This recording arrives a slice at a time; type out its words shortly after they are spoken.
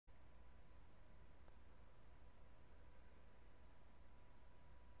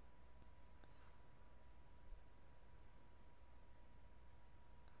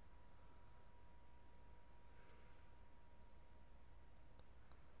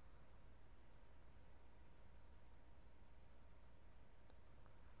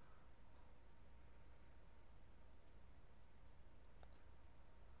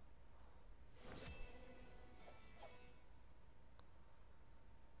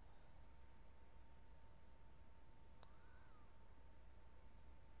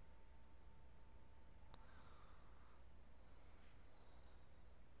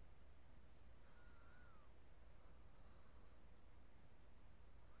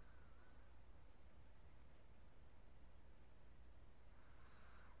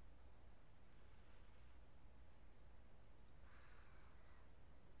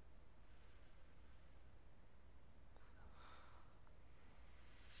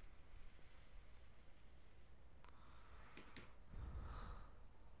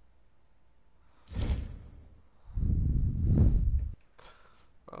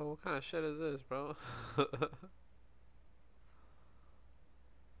bro. What kind of shit is this, bro?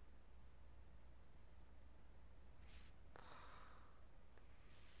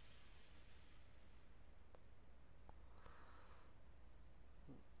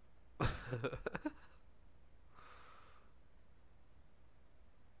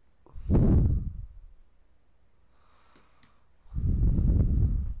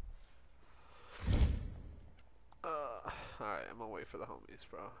 Alright, I'm gonna wait for the homies,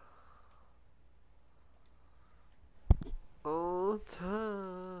 bro. On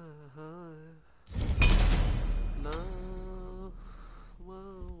time. No.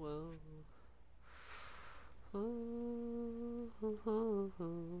 Whoa, whoa.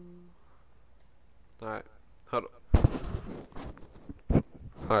 Alright, hold up.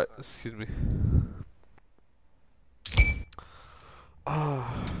 Alright, excuse me. Oh,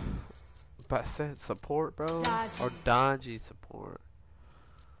 Bassett support, bro? Dodgy. Or dodgy support?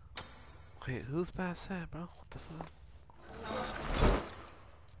 Wait, who's Bassett, bro? What the fuck?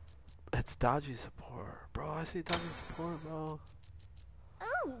 It's dodgy support, bro. I see dodgy support, bro.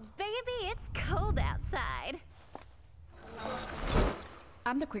 Oh, baby, it's cold outside.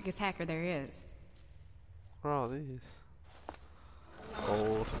 I'm the quickest hacker there is. What are all these?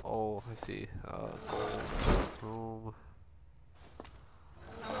 Gold. Oh, I see. Gold. Room.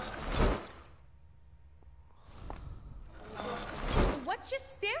 What you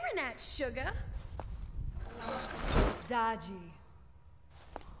staring at, sugar? Dodgy.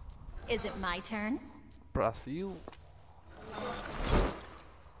 Is it my turn? Bro, I see you.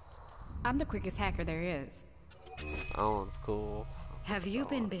 I'm the quickest hacker there is. That one's cool. Have you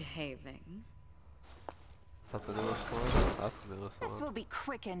been behaving? Is that the newest one? That's the newest one. This will be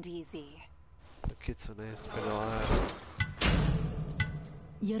quick and easy. The kitsune's been alive.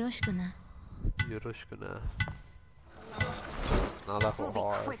 Yoroshikuna. Yorushkuna. Now that's This will one be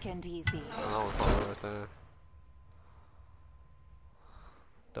hard. quick and easy. That one's hard right there.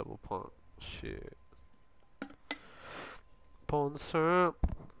 Double pump. Shit. Pon syrup.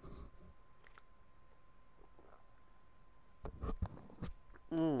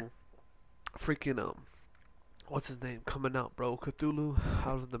 Freaking what's his name coming out, bro? Cthulhu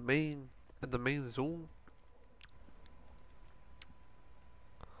out of the main Zoom.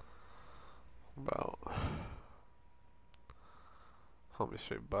 Bro. Homie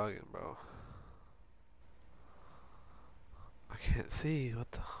straight bugging, bro. I can't see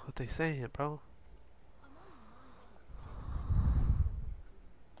what they saying, bro.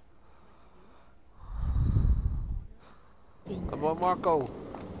 Come on, Marco.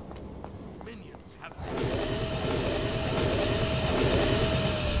 Minions have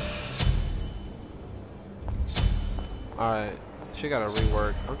Alright, she gotta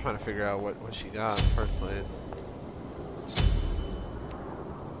rework. I'm trying to figure out what she got in the first place.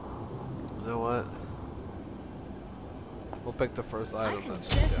 You know what? We'll pick the first item that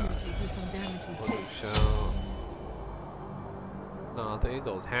she got. We'll show. No, I think it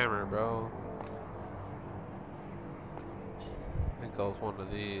goes hammer, bro. It goes one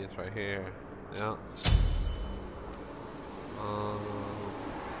of these right here. Yeah.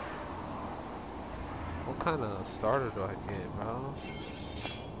 What kind of starter do I get, bro?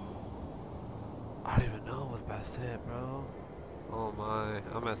 I don't even know what's best hit, bro. Oh my,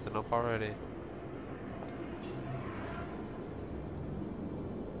 I'm messing up already.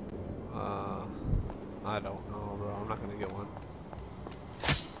 I don't know, bro. I'm not gonna get one.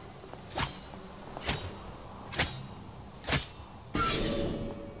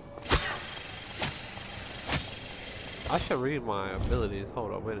 I should read my abilities.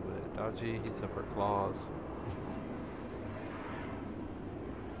 Hold on, wait a minute. Dodgy heats up her claws.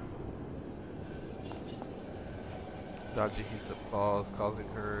 Dodgy heats up claws, causing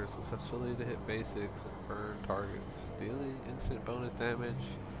her successfully to hit basics and burn targets, dealing instant bonus damage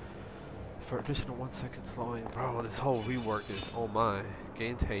for additional 1 second slowing. Bro, this whole rework is oh my.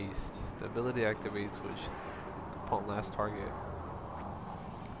 Gains haste. The ability activates which upon last target.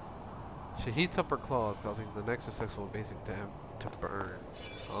 She heats up her claws, causing the next successful basic dam to burn.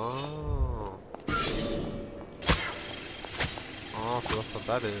 Oh. Oh, so that's what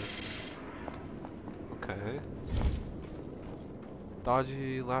that is. Okay.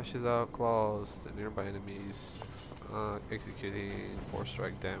 Dodgy lashes out claws to nearby enemies, executing 4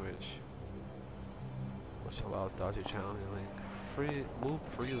 strike damage, which allows dodgy channeling. Move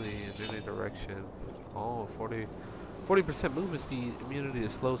freely in any direction. Oh, 40% movement speed, immunity to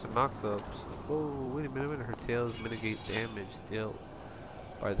slows and knocks-ups. Whoa, wait a minute, her tails mitigate damage dealt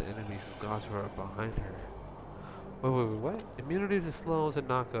by the enemies whose gods are behind her. Wait, what? Immunity to slows and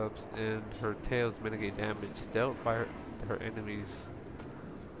knockups, and her tails mitigate damage dealt by her enemies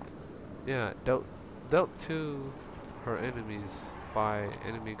Yeah, dealt to her enemies by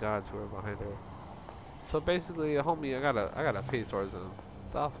enemy gods who are behind her. So basically, homie, I gotta pay towards them.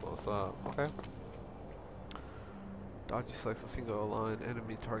 That's what's up. Okay. Dodgy selects a single aligned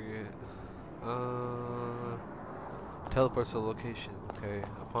enemy target. Uh, Teleports to the location. Okay.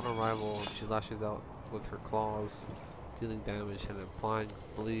 Upon arrival, she lashes out with her claws, dealing damage and applying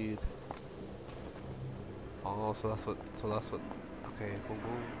bleed. Oh, so that's what. So that's what. Okay. Boom,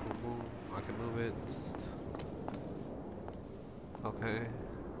 boom, boom, boom. I can move it. Okay.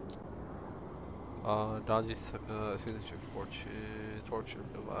 Dodgy signature fortune torture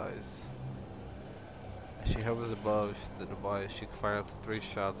device. As she hovers above the device, she can fire up to 3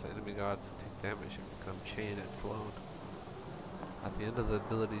 shots at enemy gods who take damage and become chained and slowed. At the end of the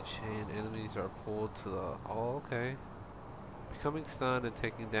ability chain, enemies are pulled to the... Oh, okay. Becoming stunned and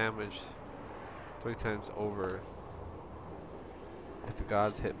taking damage 3 times over. If the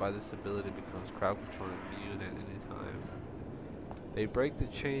gods hit by this ability, becomes crowd control immune at any time. They break the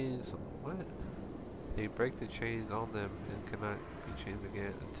chains... What? They break the chains on them and cannot be chained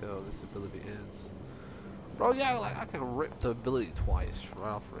again until this ability ends. Bro, yeah, like I can rip the ability twice right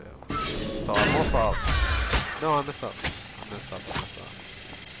off rip. So I'm off up. No, I messed up. I messed up.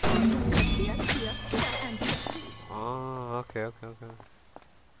 Oh, okay.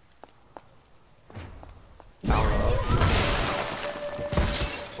 Power up.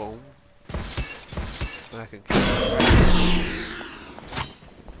 Boom. I can kill it.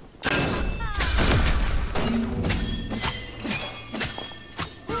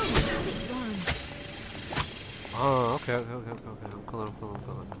 Oh, okay. I'm killing.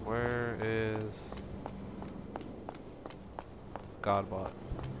 Where is Godbot?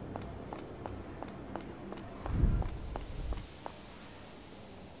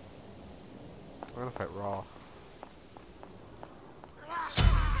 We're gonna fight Raw.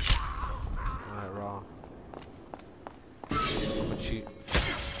 Alright, Raw. I'm gonna cheat.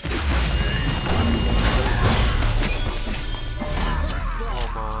 Oh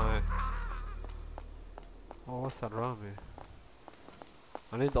my. Oh, what's that around me?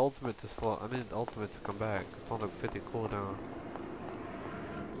 I need the ultimate to slow. I need the ultimate to come back. It's on the 50 cooldown.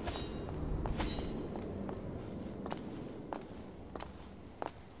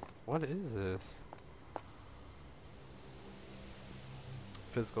 What is this?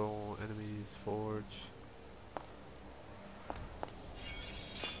 Physical enemies, forge.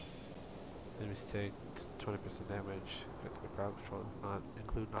 Enemies take 20% damage. Effective crowd control does not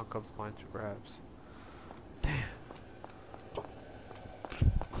include knockups, blinds, or grabs. Damn.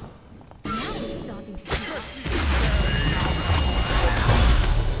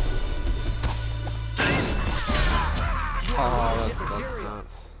 Oh, that's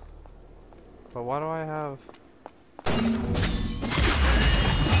nuts. But why do I have...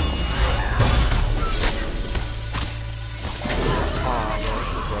 Oh,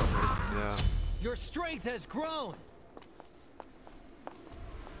 yeah. Your strength has grown.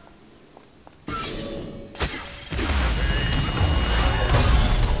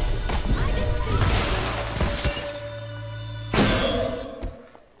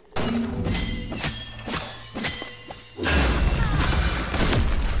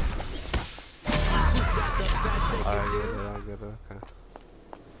 I get it, okay.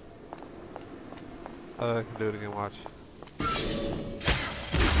 I can do it again, watch.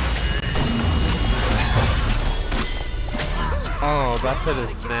 Oh, that shit is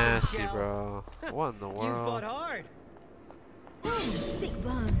nasty, bro. What in the world? You fought hard.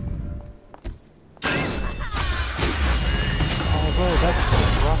 Oh, bro, that's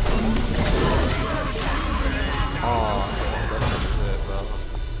just rough. Oh, that's it, bro.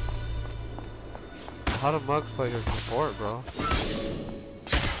 How do mugs play his support, bro?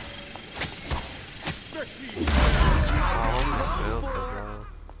 Oh, bro.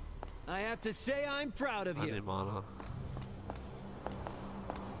 I have to say I'm proud of I you. need mana.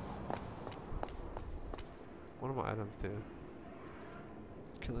 What do my items do?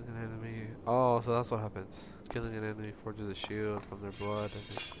 Killing an enemy. Oh, so that's what happens. Killing an enemy forges a shield from their blood and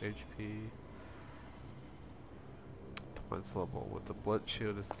its HP. Defense level. With the blood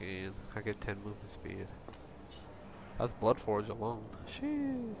shield is gained, I get 10 movement speed. That's blood forge alone.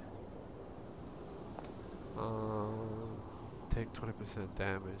 Sheesh. Take 20%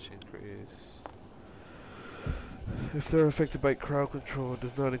 damage increase. If they're affected by crowd control, it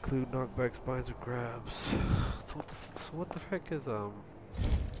does not include knockbacks, binds, or grabs. So what the heck is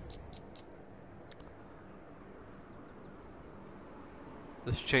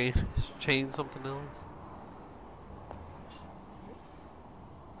this chain? Is chain something else?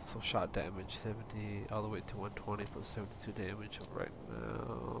 So shot damage 70 all the way to 120 plus 72 damage right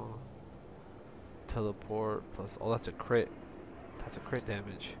now. teleport plus. Oh, that's a crit. That's a crit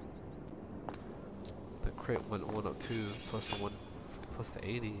damage. The crit went 102 plus the one plus the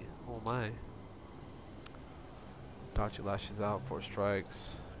 80. Oh my. Dodge lashes out, 4 strikes.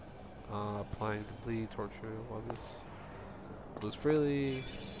 Applying the bleed, torture, while this moves freely.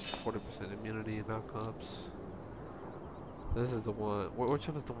 40% immunity, knockups. This is the one. Which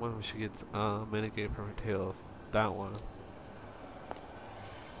one is the one where she gets mitigate from her tail? That one.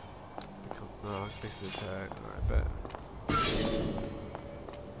 No, fix the attack. Alright, bet.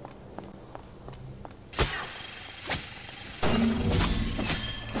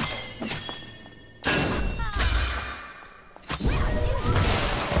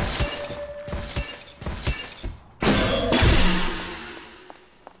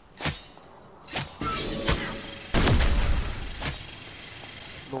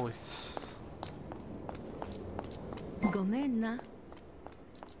 Gomenna.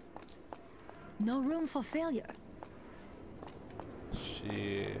 No room for failure.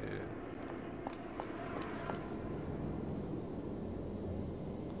 Shit.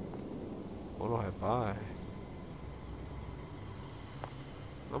 What do I buy?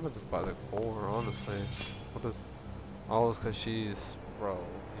 I'm gonna just buy the core, honestly. What is? Oh, it's cause she's, bro,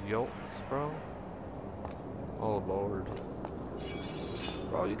 yokes, bro. Oh lord.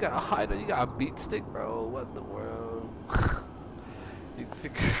 Bro, you got a hider, you got a beat stick, bro. What in the world? You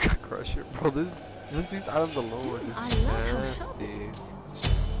think you can crush it, bro? Just these items alone are just nasty.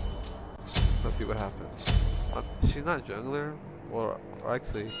 Let's see what happens. She's not jungler, or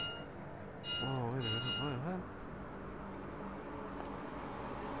actually. Oh wait a minute, what?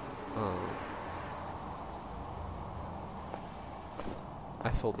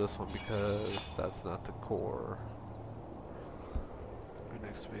 I sold this one because that's not the core. Your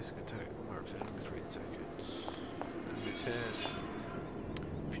next basic attack marks enemy 3 seconds. Enemy 10.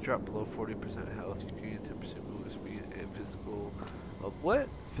 If you drop below 40% health, you gain 10% movement speed and physical. What?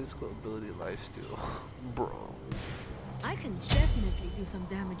 Physical ability lifesteal. Bro. I can definitely do some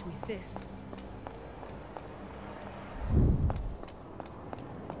damage with this.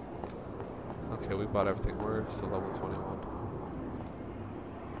 Okay, we bought everything. We're to level 21.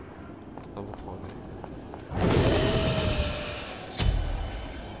 Level 20.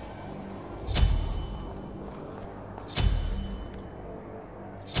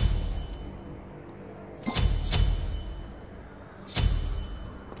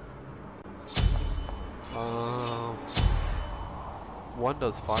 One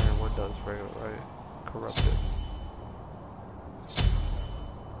does fire, one does regular, right? Corrupted.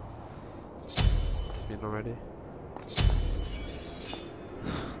 Spin already?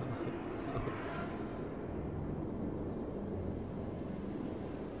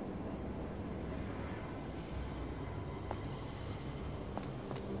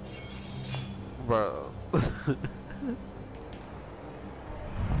 Bro.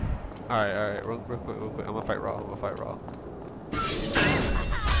 Alright, real quick. I'm gonna fight Raw.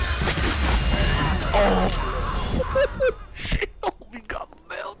 Oh! Shit, we got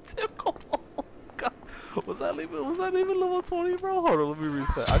melted. Oh god. Was that even level 20, bro? Hold on, let me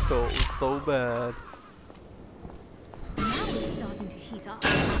reset. I felt so bad. Now it's starting to heat up.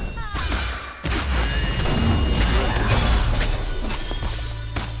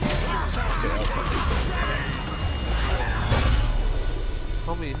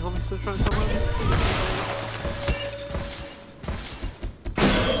 Homie still trying to come out?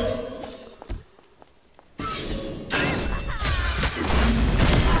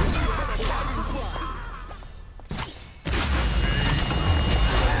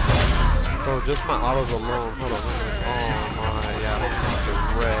 Bro, just my autos alone. Hold on. Oh my, yeah, I'm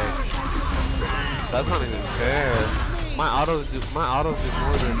wrecked. That's not even fair. My autos do more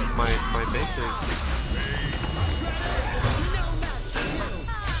than my basic.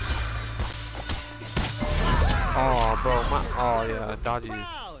 Oh, bro, oh yeah, dodgies.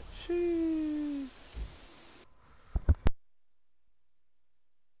 Sheesh.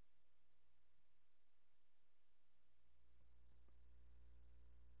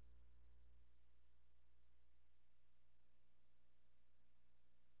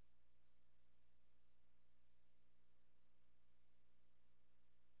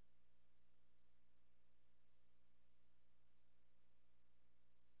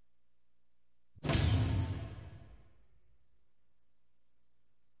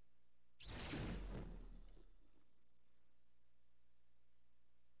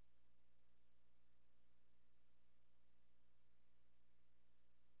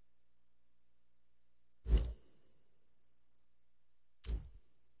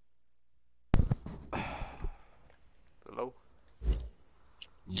 Hello?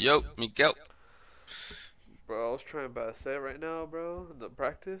 Yo, Miguel. I was trying Bassett right now, bro. In the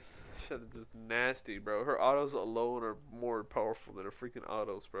practice, shit is just nasty, bro. Her autos alone are more powerful than her freaking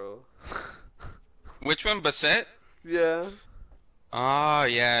autos, bro. Which one, Bassett? Yeah, Oh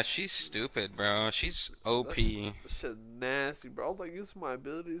yeah, she's stupid, bro. She's OP. that shit nasty, bro. I was like using my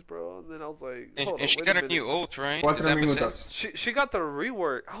abilities, bro, and then I was like, And, hold and on, she wait a got a minute. new ult, right? Is 4 that Bassett? minutos. She got the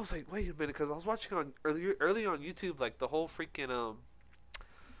rework. I was like, wait a minute, because I was watching on early on YouTube, like the whole freaking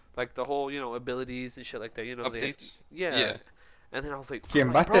like the whole abilities and shit like that. Updates? Yeah. Yeah. And then I was ¿Quién?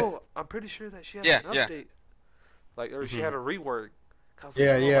 like, ¿Bastet? bro, I'm pretty sure that she has Yeah, an yeah. update, like, or she hmm had a rework. I was like,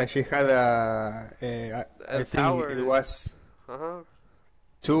 Yeah, bro, yeah, like, she had I think tower. it was Uh huh.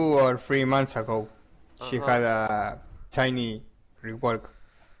 2 or 3 months ago. She Uh-huh. had a tiny rework.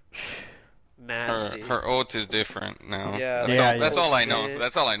 Her Nasty. her ult is different now. Yeah, That's Yeah, all. yeah. That's all I know. ultimate.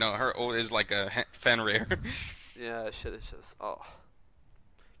 That's all I know. Her ult is like a Fenrir. Yeah, shit is just wow.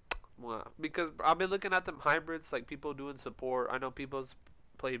 Because I've been looking at them hybrids, like people doing support. I know people's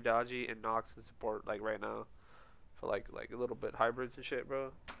play Dodgy and Nox in support like right now for like a little bit hybrids and shit,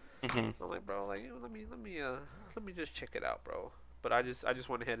 bro. hmm I'm like, bro, like let me just check it out, bro. But I just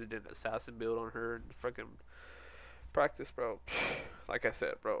went ahead and did an assassin build on her and freaking practice, bro. Like I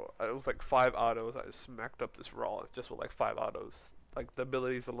said, bro, it was like 5 autos. I just smacked up this raw just with like 5 autos. Like the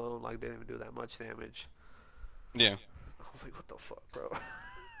abilities alone, like didn't even do that much damage. Yeah. I was like, what the fuck, bro?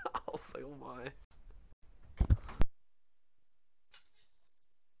 I was like, oh my.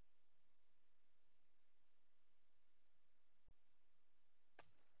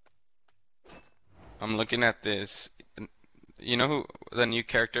 I'm looking at this. You know who the new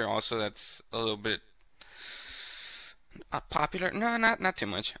character also that's a little bit popular? No, not too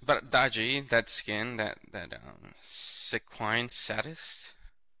much. But Daji, that skin, that Sequine Sadist.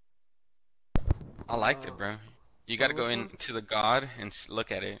 I liked it, bro. You gotta go Which one? into the god and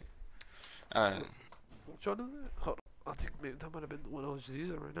look at it. Which one is it? Hold on. I think maybe that might have been the one I was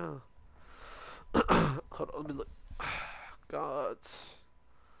using right now. Hold on, let me look. Gods.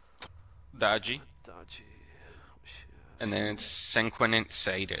 Daji. Dodgy. And then it's Sanguinant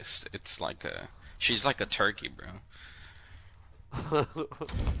Sadist. It's like she's like a turkey, bro.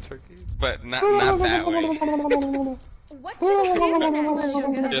 Turkey? But not that way. What you giving that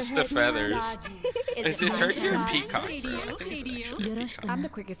sugar? Just the feathers. Dodgy. Is it turkey or Dodgy? peacock, bro? I Feed think it's actually a peacock. I'm the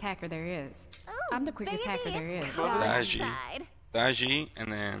quickest hacker there is. I'm the quickest hacker there is. Daji. Daji,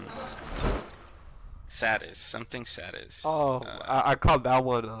 and then Sadist. Something Sadist. Oh, I called that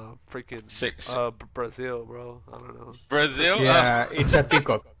one freaking Six. Brazil, bro. I don't know. Brazil? Yeah, it's a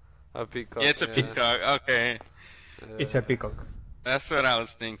peacock. A peacock. Yeah, it's a peacock. Okay. It's a peacock. That's what I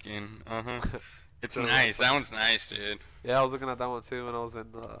was thinking. Uh-huh. It's So, nice. That one's nice, dude. Yeah, I was looking at that one too when I was in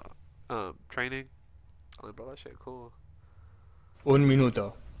training. I'm like, bro, that shit cool. 1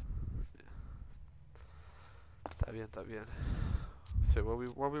 minuto. Está bien, está bien. Shit, where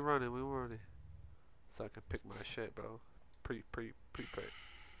we running? We running. So I can pick my shit, bro. Pre pick.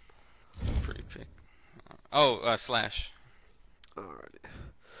 Pretty pick. Oh, Slash. Alrighty.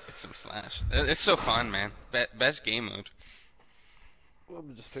 It's some Slash. It's so fun, man. Best game mode. Well, I'm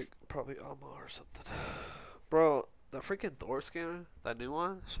gonna just pick probably Alma or something. Bro, the freaking Thor scanner, that new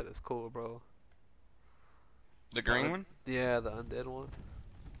one, shit is cool, bro. The green one? Yeah, the undead one.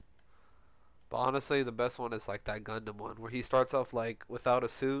 But honestly, the best one is like that Gundam one, where he starts off like without a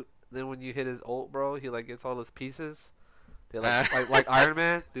suit. Then when you hit his ult, bro, he like gets all his pieces. They like Iron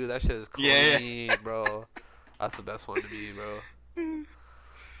Man, dude. That shit is clean, Yeah. bro. That's the best one to me, bro.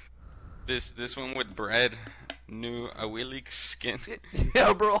 This one with bread. New Awilix skin.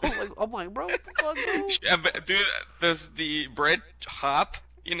 Yeah, bro. I'm like, bro, what the fuck, bro? Yeah, but dude, does the bread hop?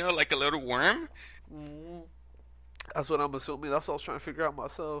 You know, like a little worm? Mm, That's what I'm assuming. That's what I was trying to figure out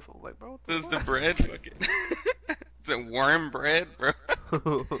myself. I'm like, bro, what the Does the fuck? bread fucking... It's a worm bread, bro.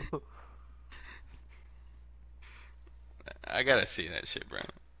 I gotta see that shit, bro.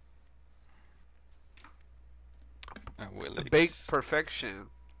 Awilix. Baked perfection.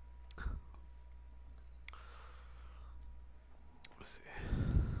 Let's see.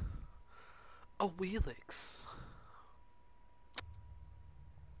 A Wheelix.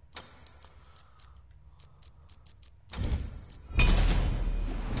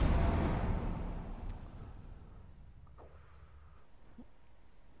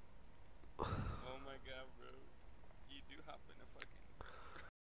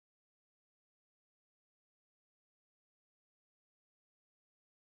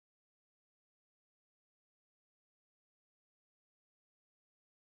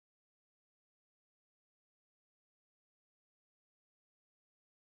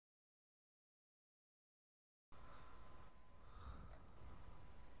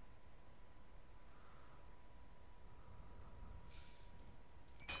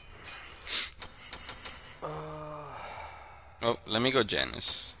 Oh, let me go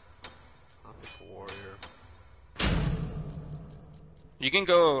Janice. I'll pick a warrior. You can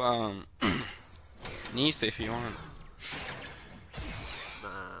go Neath if you want. Nah,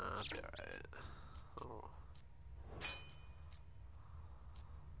 I'll be alright. Oh.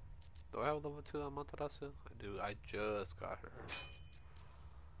 Do I have level 2 on Matarasu? I do. I just got her.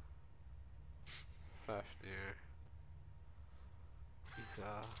 Fafnir.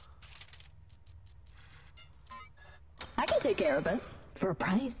 I can take care of it for a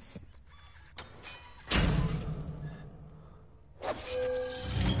price.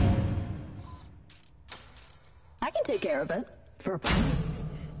 I can take care of it for a price.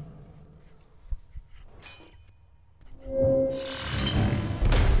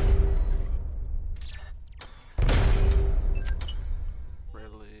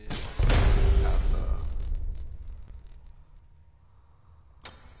 Really have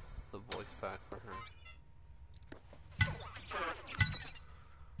the voice pack for her. I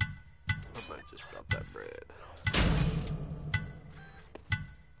might just drop that bread.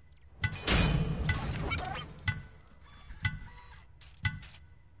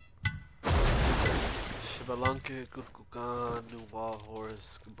 Shibalanke, Kukukan, New Wall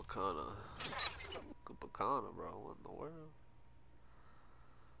Horse, Kubakana. Kubakana, bro, what in the world?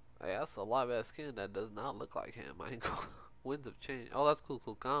 Hey, that's a live ass skin that does not look like him. I ain't gonna. Winds of change. Oh, that's cool,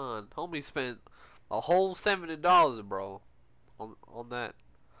 Kukan. Homie spent a whole $70, bro, on that.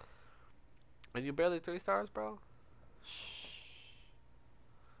 And you barely 3 stars, bro?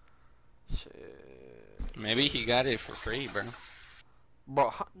 Shit. Maybe he got it for free, bro.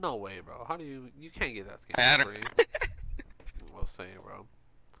 Bro, no way, bro. How do you can't get that I skin had for him. free. We'll say, bro.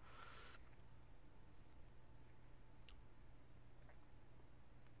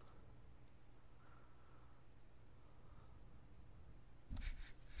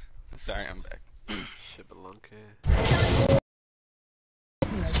 Sorry, I'm back. Shibalunke.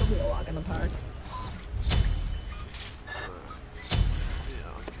 This will be a walk in the park.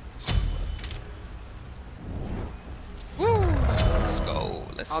 Woo! Let's go.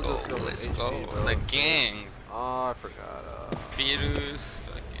 Let's I'll go. just go with Let's HP, go. bro. The gang. Oh, I forgot. Virus.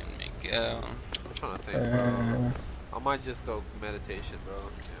 Fucking Miguel. I'm trying to think, bro. I might just go meditation, bro.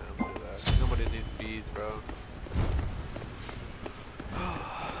 Yeah, I'm gonna do that. Nobody needs bees, bro.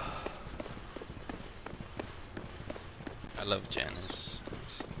 I love Janice.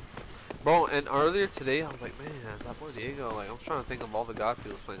 Bro, and earlier today, I was like, man, that boy Diego, like, I'm trying to think of all the gods he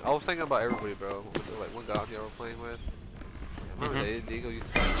was playing. I was thinking about everybody, bro. Like, what god you were playing with. I remember that Diego used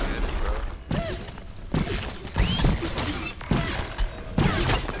to play Spanish, bro.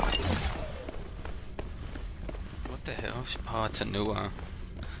 What the hell? Oh, it's a new one.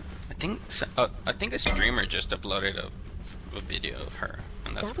 I think a streamer just uploaded a video of her,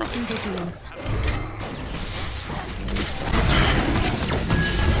 and that's probably.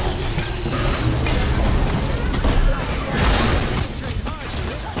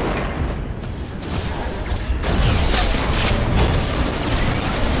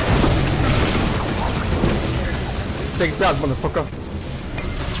 Take that, motherfucker.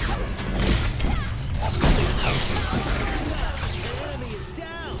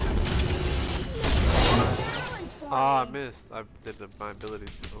 Ah, I missed. I did my ability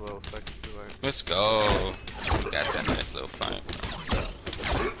a little second too late. Let's go. Got that nice little fight.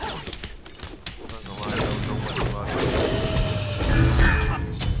 I'm not gonna lie, I don't know much about it.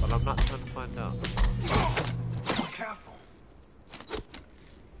 But I'm not trying to find out. Careful.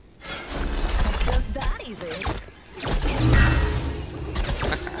 It's just that easy.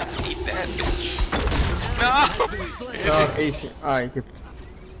 Eat that bitch. No! No, easy. Ay, qué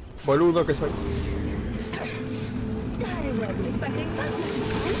boludo que soy. I wasn't expecting that.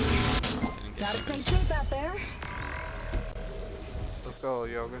 Gotta stay safe out there. Let's go,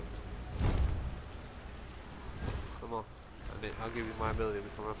 Yoga. Come on. I'll give you my ability to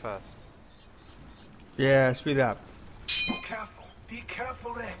come up fast. Yeah, speed up. Careful. Be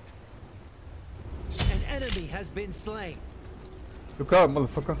careful, Red. An enemy has been slain. Look out,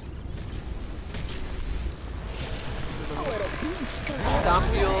 motherfucker.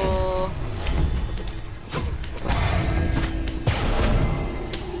 Cambio.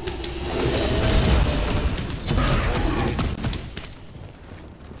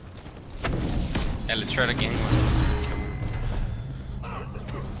 Yeah, let's try it again. Oh,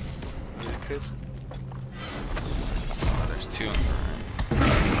 there's two on the right.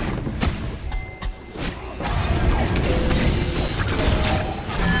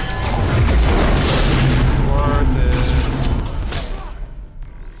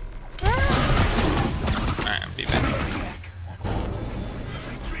 Alright, I'll be back.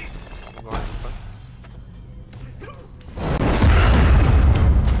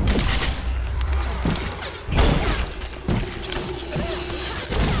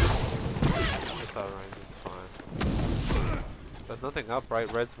 popping up,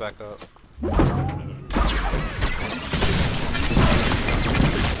 right? Red's back up.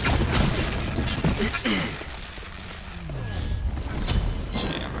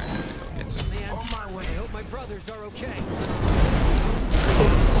 On my way. I hope my brothers are okay.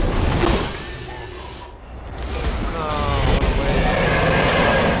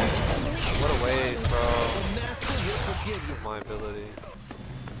 What a waste, bro. The master will forgive you. My ability.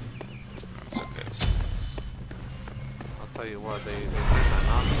 It's okay. I'll tell you what, they did that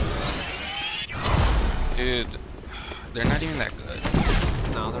knock. Dude, they're not even that good.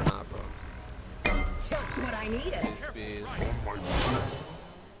 No, they're not, bro. Just what I needed. Speed.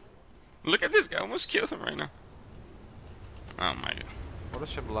 Look at this guy, I almost killed him right now. Oh my god. What does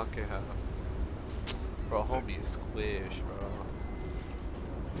Shiblanke have? Bro, homie is squish, bro.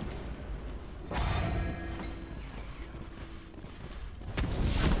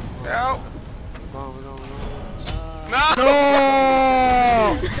 Ow! No! No!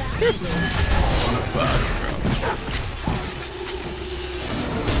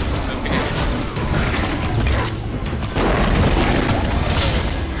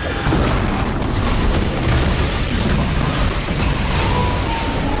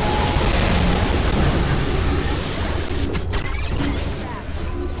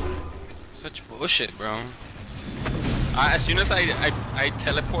 Such bullshit, bro. As soon as I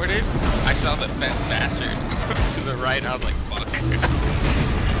teleported, I saw the fat bastard to the right. I was like, fuck.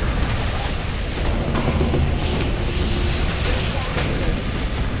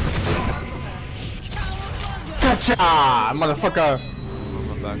 Gotcha, motherfucker. I'm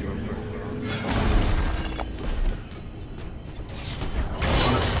going back real quick, bro.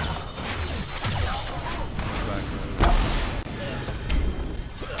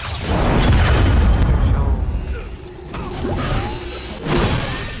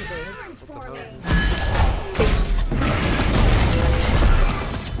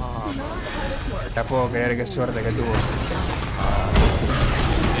 Ya puedo creer qué suerte que tuvo.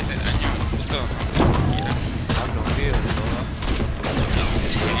 Ese daño, justo. Mira. No feel, bro.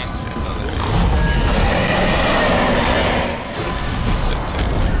 Sí, eso de ahí.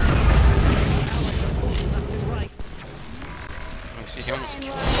 Let me see, he almost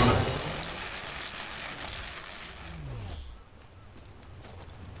killed me.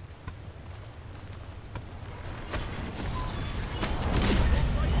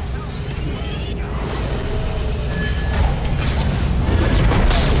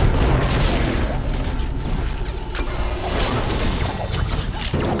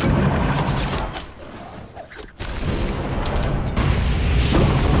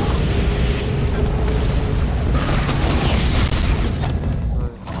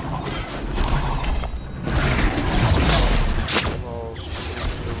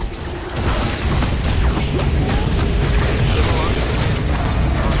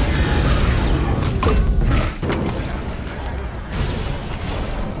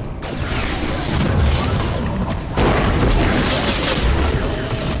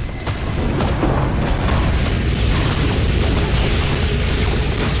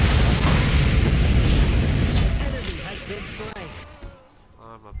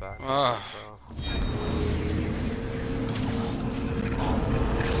 I'm a back. Ah. Bro.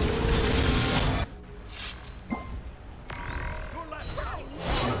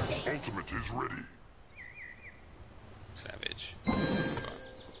 Ultimate is ready. Savage.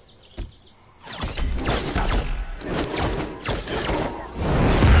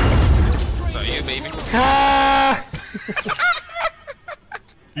 So you, baby. Ah!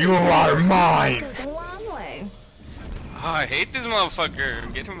 You are mine. Lovely. Oh, I hate this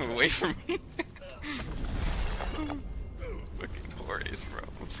motherfucker. Get him away from me. Fucking glorious, bro.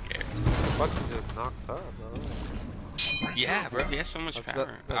 I'm scared. Fucking just knocks up, bro. Yeah, bro. He has so much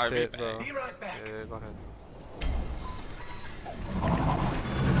power. I'll That's be it, bro. back. Be right back. Yeah, go ahead.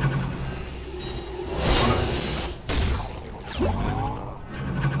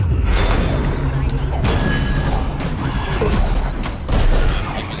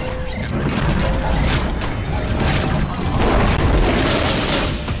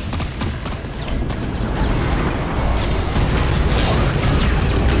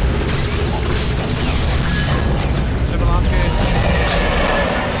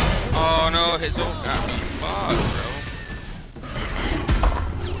 Oh no, his ult got me fucked, bro.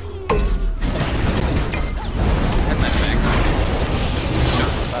 Had my back.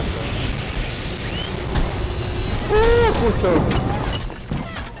 Justo.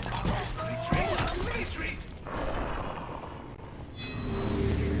 Retreat.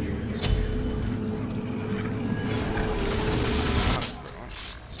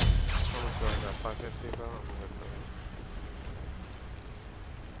 How much do I got? 550, bro? I'm good, bro.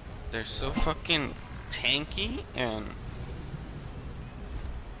 They're so fucking tanky and...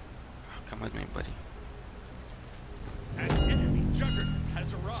 Oh, come with me, buddy. An enemy juggernaut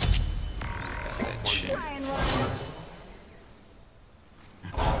has arrived. That shit. Try and run.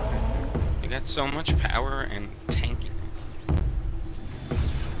 You got so much power and tanky.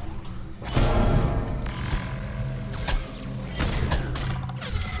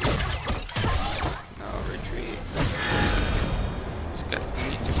 No, retreat. Just got, you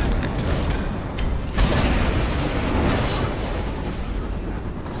need to protect her.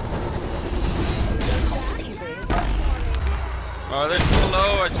 Oh, they're too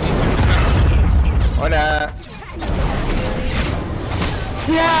low. I just need some power. Hola.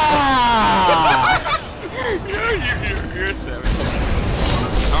 Yeah! You're a savage.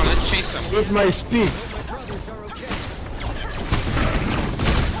 Oh, let's chase them. With my speed.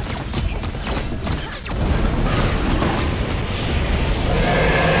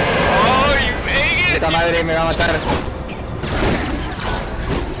 Oh, you made it! Esta madre me va a matar.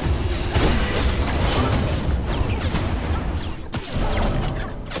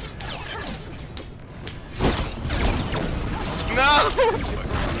 No!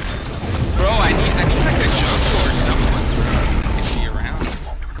 Bro, I need like a jump or someone to be around.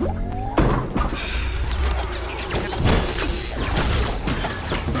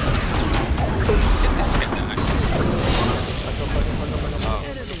 Get this guy done. An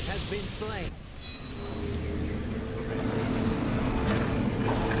enemy has been slain.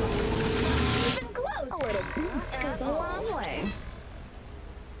 Even close. A little boost goes a long way.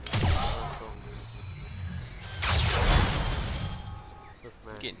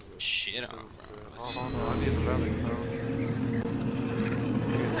 Getting shit on, bro. Oh, no, I need the relic, bro.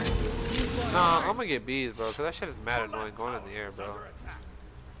 Nah, I'm gonna get bees, bro, cause that shit is mad annoying going in the air, bro.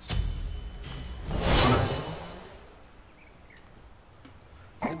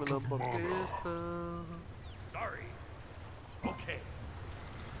 Sorry. Okay.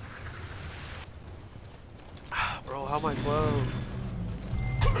 Bro, how am I close?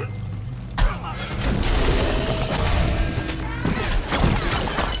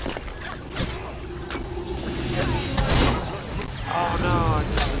 Oh no, I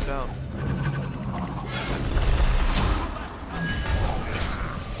just moved out.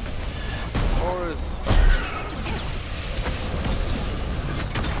 Horus.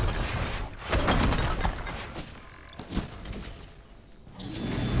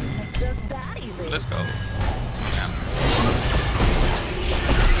 It's just that easy. Let's go.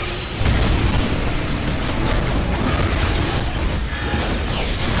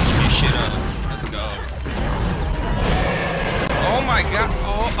 Shit up. Let's go. Oh my god.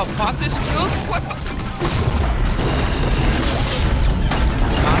 Oh, a bot this killed? What the?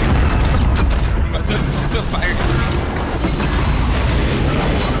 The fire.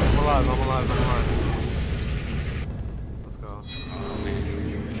 I'm alive. Let's go. Oh man.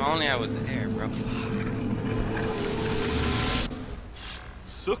 If only I was there, bro.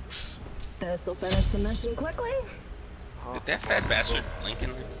 Sucks. This'll finish the mission quickly. Did that fat bastard blink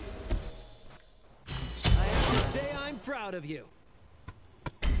in there? I have to say I'm proud of you.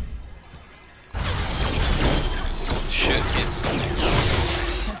 Shit, it's something. It's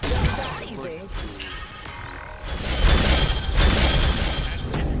just that easy.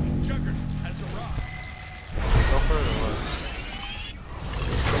 An enemy juggernaut has arrived. Go further, what?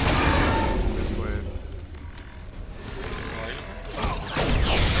 This way.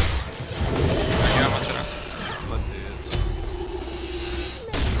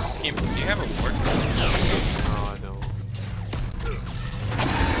 Do you have a ward? No, I don't.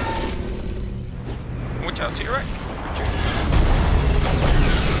 Watch out to your right.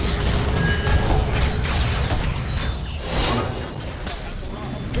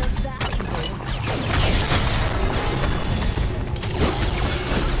 Just that easy.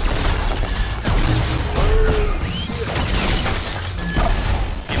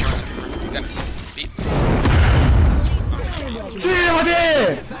 You got beat. ¡Sí, lo maté!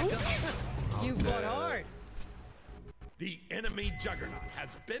 You fought hard. The enemy juggernaut has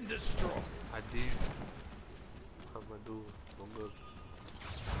been destroyed. I did. I'm gonna do. I'm good.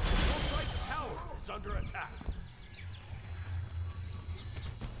 Your right tower is under attack.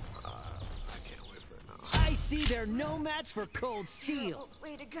 I can't wait for it now. I see they're no match for cold steel.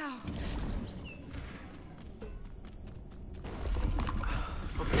 Way to go.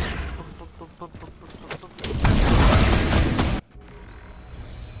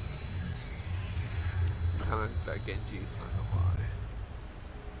 Kinda that Genji's not gonna lie.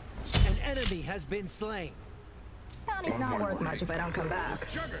 An enemy has been slain. Bounty's not worth much if I don't come back.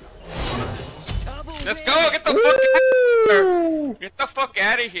 Juggernaut. Double Let's win. go! Get the fuck out! over! Get the fuck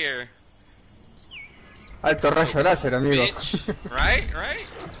out of here. Alto rayo láser, amigo. Bitch. Right? Right?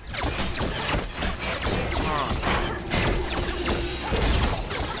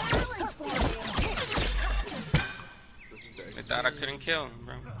 I thought I couldn't kill him,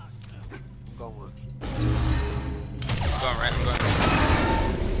 bro. Go on. I'm going right, I'm going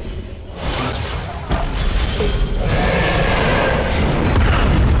right.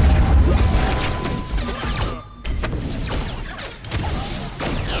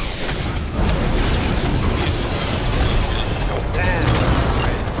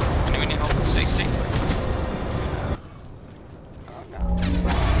 Anyone need help with 60? Oh no.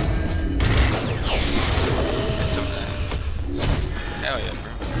 Get some of that. Hell yeah,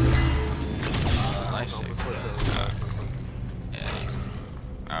 bro. Life yeah.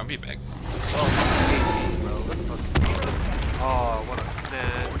 I'll be back. Oh, what a man,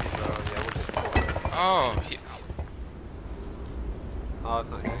 bro. Yeah, we'll just Oh, oh, it's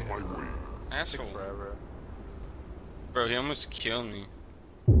not good. asshole. Forever. Bro, he almost killed me.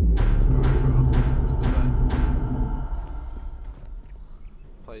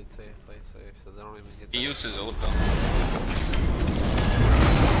 Play it safe, so they don't even get He that. used his ult though.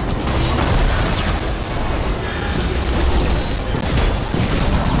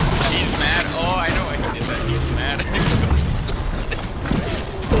 He's mad. Oh, I know why he did that. He's mad.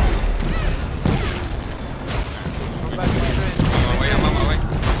 Come back to the train. I'm on my way, I'm on my way.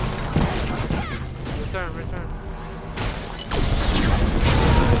 Return.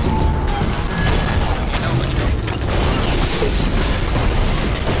 You know what,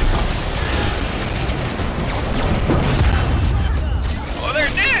 oh, they're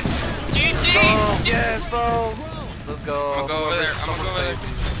dead! GG! Yes, bro! Let's go. I'm gonna go over there. I'm gonna go over there.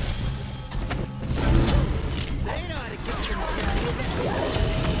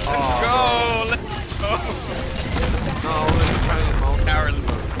 Let's go! Let's go! No, we're trying to get home. Tower.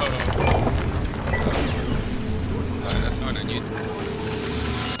 That's going on YouTube.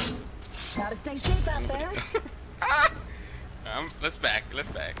 Gotta stay safe out there. Let's back.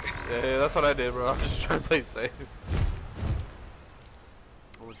 Yeah, that's what I did, bro. I'm just trying to play it safe.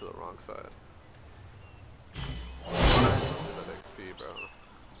 I went to the wrong side. That XP, bro.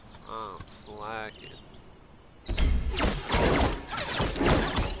 I'm slacking.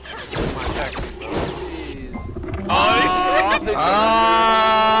 My taxi, bro. Jeez. Oh,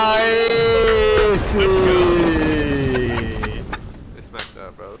 Easy. They smacked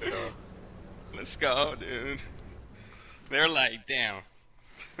up, bro. Let's go. let's go, dude. They're like, damn.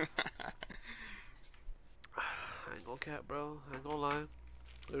 I ain't gonna cap, bro. I ain't gonna lie.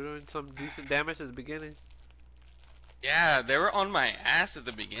 They're doing some decent damage at the beginning. Yeah, they were on my ass at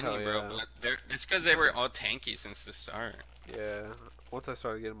the beginning, Hell bro. yeah. But it's because they were all tanky since the start. Yeah. Once I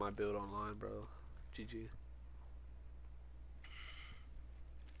started getting my build online, bro. GG.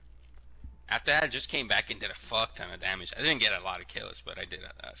 After that, I just came back and did a fuck ton of damage. I didn't get a lot of kills, but I did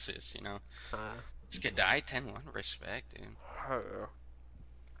assists, you know. This could die 10-1. Respect, dude. Oh,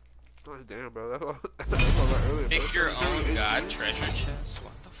 oh, damn, bro. That's what I was like earlier, Pick bro. your own god treasure chest?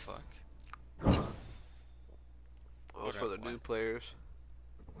 What the fuck? Oh, it's for the new players.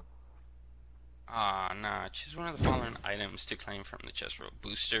 Ah, nah. Choose one of the following items to claim from the chest roll.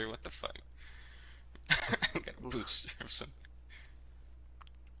 Booster? What the fuck? I got a booster or something.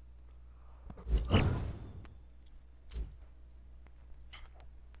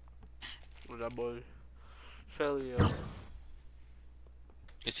 Where's that boy? Shelly,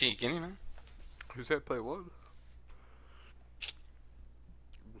 Is he getting on? who said play one?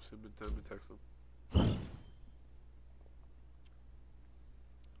 We'll see him in time and text him.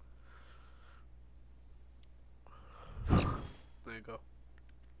 There you go.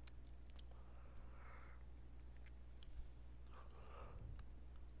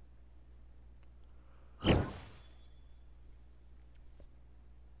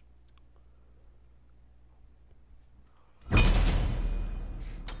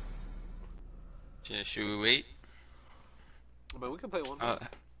 Should we wait? But we can play one.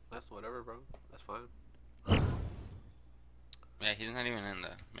 That's whatever, bro. That's fine. Yeah, he's not even in the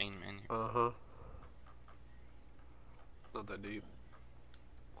main menu. Uh-huh. Not that deep.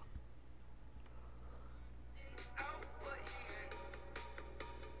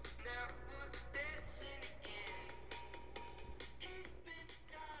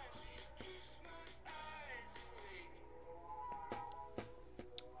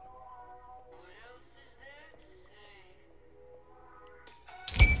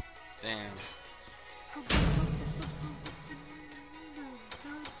 Damn.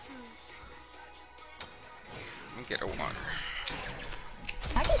 Let me get a water.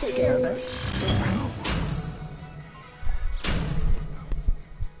 I can take care of it.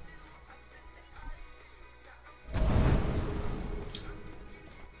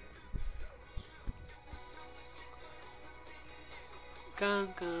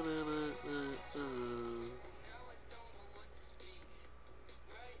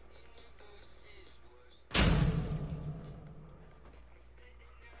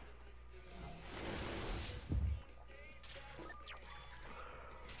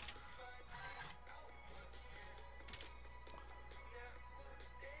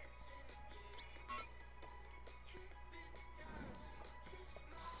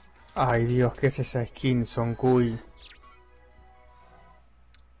 Ay Dios, ¿qué es esa skin Son Kui?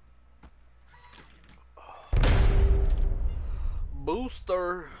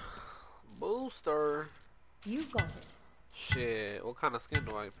 Booster. Booster. You got it. Shit, what kind of skin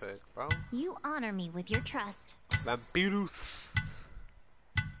do I pick, bro? You honor me with your trust. Vampirus.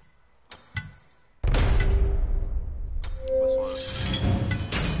 This one.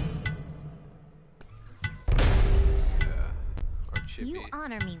 Yeah. Or Chippy. You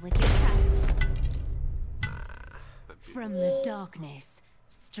honor me with your trust. From the darkness,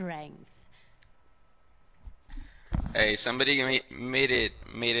 strength. Hey, somebody made it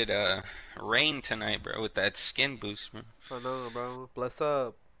rain tonight, bro, with that skin boost, man. I know, bro. Bless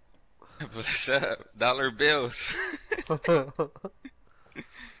up. What's up? Dollar bills. Who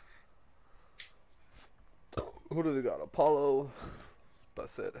do they got? Apollo,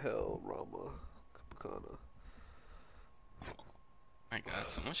 Basset, Hell, Rama, Capicana. My God,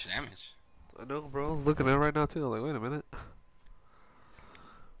 so much damage. I know, bro. Looking at it right now too. I'm like, wait a minute.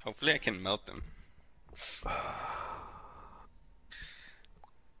 Hopefully, I can melt them.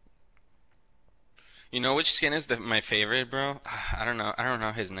 You know which skin is my favorite, bro? I don't know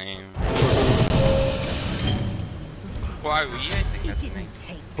his name. Huawei, I think that's his name.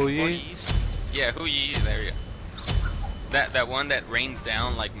 Huyi? Yeah, Huyi. There you go. That one that rains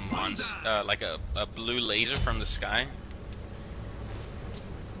down like like a blue laser from the sky.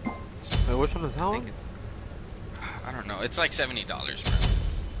 Wait, which one is that one? I don't know. It's like $70, bro.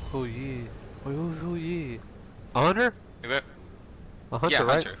 Huyi. Wait, who's Huyi? A hunter? Yeah, A hunter, yeah,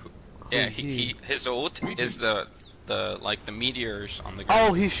 right? Hunter. Yeah, his ult is the like the meteors on the Oh,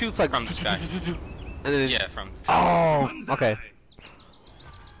 ground. he shoots like from the sky. And then Yeah, from. Oh, okay.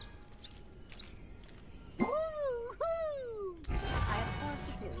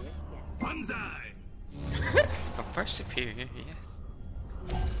 Banzai! A far superior, yes.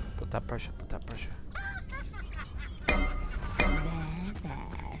 Put that pressure, put that pressure.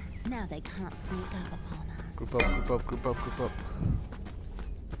 There. Now they can't sneak up upon us. Group up, group up, group up, group up.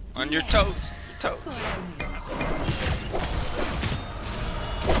 On your toes, your toes.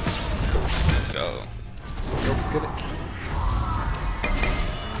 Let's go. Go get it.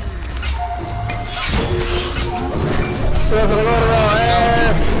 Let's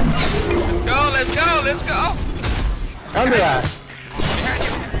go, let's go, let's go. ¿Dónde vas?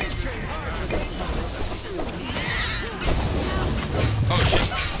 Oh shit.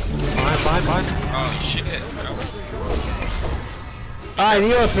 Behind. Oh shit, bro. Ay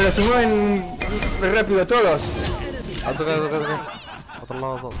Dios, pero se mueven muy rápido todos. Other guy. Other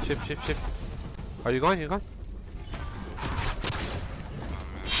lado. Shift. Are you going? You going?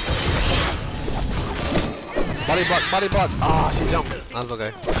 Body block. Ah, she jumped. That's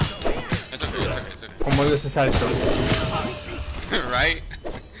okay. It's okay. Como Dios es alto. Right?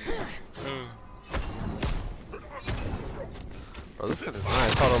 Bro, this gun is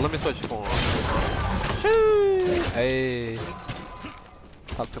nice. Hold on, let me switch phone. Hey.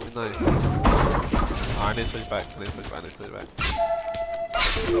 Talk to me nice. Oh, I need to switch back.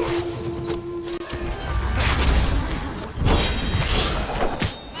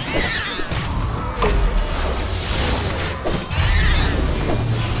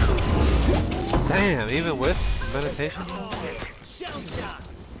 Damn, even with meditation?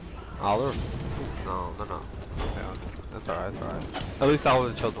 Oh, they're... No. Yeah, that's alright. At least I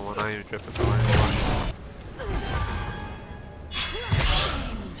was the chosen one. I ain't even tripping, so I ain't gonna lie.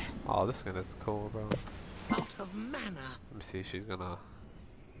 Oh, this skin is cool, bro. Out of mana. Let me see, she's gonna...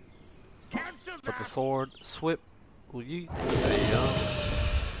 Put the sword, swip, yeet. There you go.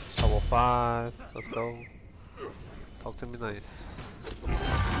 Level 5, let's go. Talk to me nice.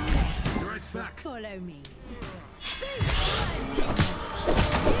 Right back. Follow me.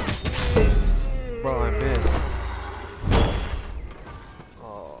 Bro, I missed.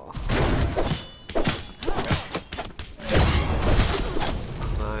 Oh.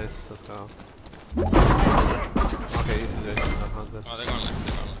 Nice, let's go. Okay, easy, Jason. Oh, they're going left.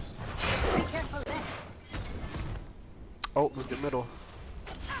 Oh, look at middle.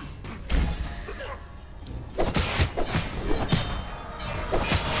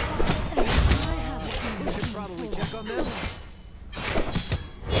 We should probably check on them.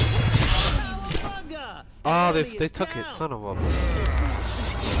 Bugger! Oh, they took it, son of a. Go.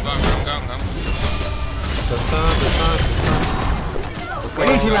 The sun.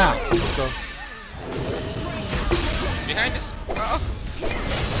 Buenísima. Let's go. Behind us. Oh.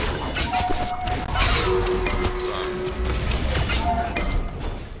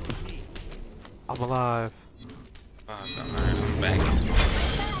 I'm alive. Fuck, I'm back.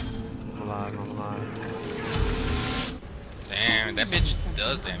 I'm alive. Damn, that bitch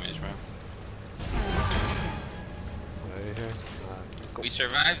does damage, bro. Right here. We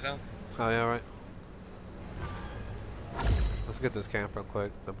survived though. Oh yeah, right. Let's get this camp real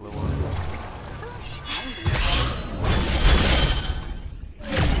quick. The blue one.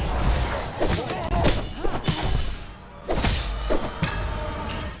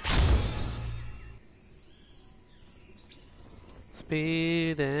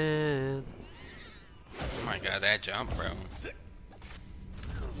 Speeding. Oh my god, that jump, bro.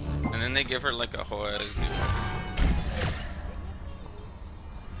 And then they give her like a whole ass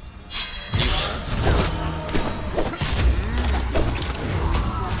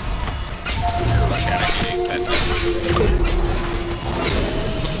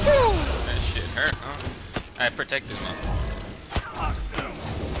that shit hurt, huh? I protected him.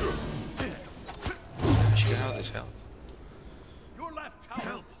 She got all this health. Your left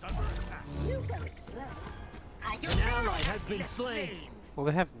tower is under attack. An ally has been slain. Well,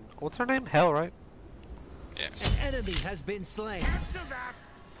 they have. What's her name? Hell, right? Yeah. An enemy has been slain. Answer that.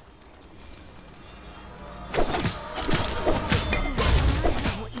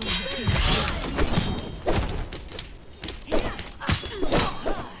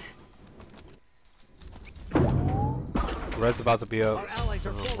 Red's about to be up. Our allies are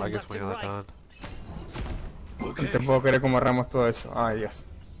I falling guess left we and got right. done. No te puedo creer cómo agarramos todo eso. Ay, Dios.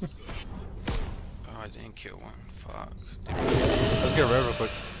 Oh, I didn't kill one. Fuck. Let's get Red real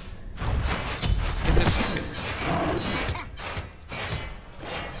quick. Let's get this. Let's get this.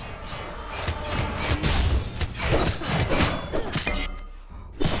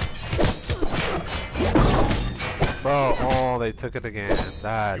 Bro, oh, they took it again. That's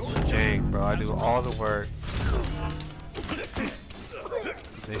jank, bro. I do all the work.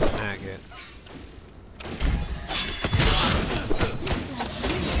 They snag it.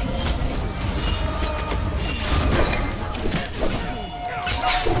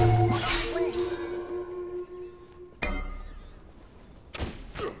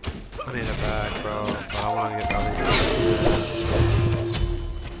 I need it back, bro. But I want to get out of here.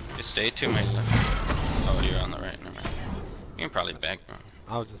 Just stay to my left. Oh, you're on the right. Never mind. You can probably back, bro.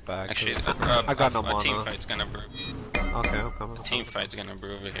 I was just back. Actually, I got no a mana. team fight's gonna brew. Okay, I'm coming. A team fight's gonna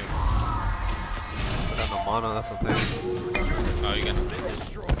brew over here. I got no mana, that's the thing. Oh, you gonna?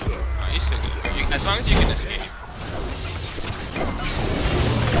 Oh, you still good. You, as long as you can escape.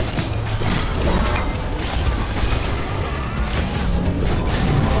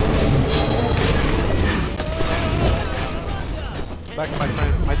 Back to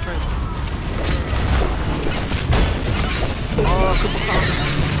my train. Oh,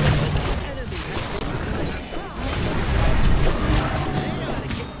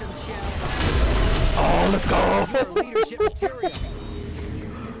 oh, let's go! Leadership material.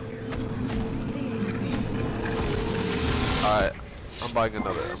 Alright, I'm buying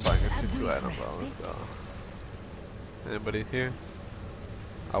another. I'm buying a 2-2 item, bro. Let's go. Anybody here?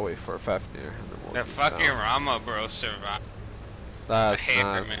 I'll wait for a Fafnir. And then we'll That keep fucking down. Rama, bro, survived. I That's hate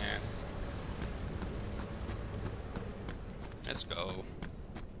her, not. man. Let's go.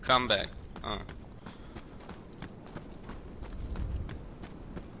 Come back.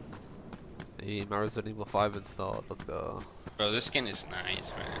 Hey, my Resident Evil 5 installed. Let's go. Bro, this skin is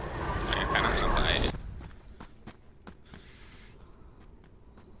nice, man. I kind of want to buy it.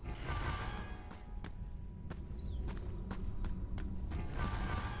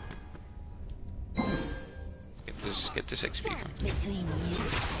 Get this XP going.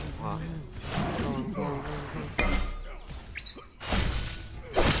 Wow.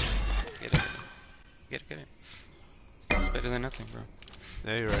 Get it. It's better than nothing, bro.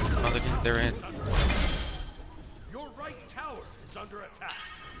 Yeah, you're right. Oh, they're in. Your right tower is under attack.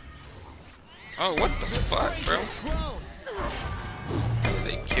 Oh, what the fuck, bro?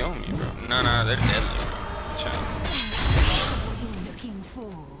 They kill me, bro. No, they're deadly,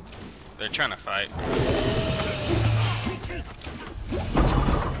 bro. They're trying to fight.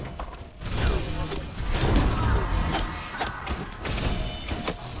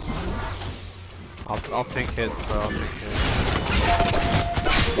 I'll take hits, bro. I'll take hits.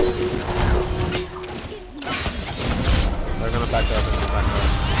 They're gonna back up.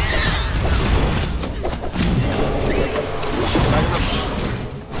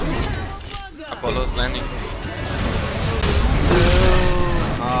 Apollo's landing.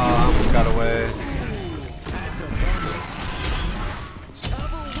 Oh, I almost got away.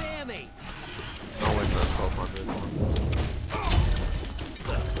 Double whammy. I'll wait for 1200.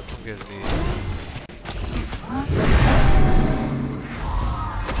 I'm getting me.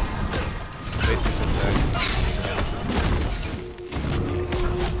 Basic attack.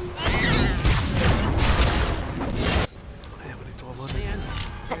 Damn, I need 1200. Man,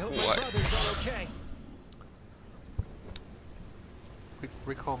 I hope my What? brothers are okay.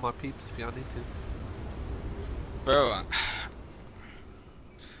 Recall my peeps if y'all need to. Bro,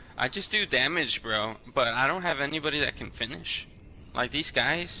 I just do damage, bro, but I don't have anybody that can finish. Like these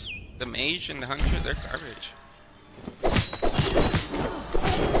guys, the mage and the hunter, they're garbage.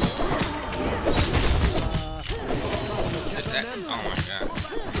 Oh my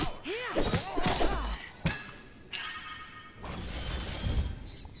god.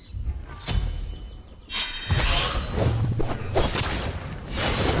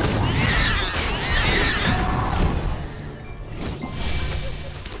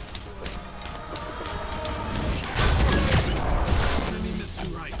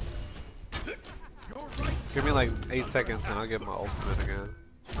 Give me like 8 seconds and I'll get my ultimate again.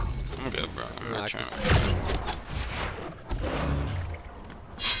 I'm good, bro. I'm Yeah, not I trying can- to.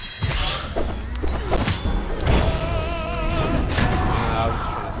 I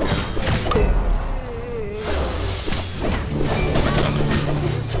was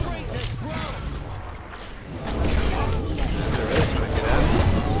just trying to scare him. They're really trying to get at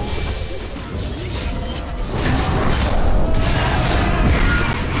me.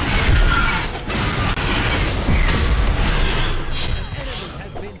 Enemy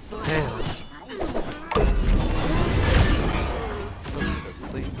has been slain. Damn. Let's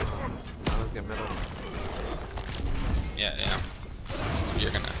sleep. Let's get middle. Yeah, yeah.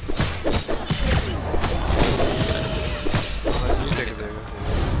 You're gonna. You take it there.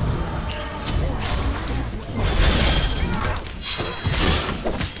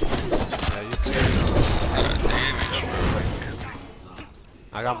 Yeah, you scared Damage, bro.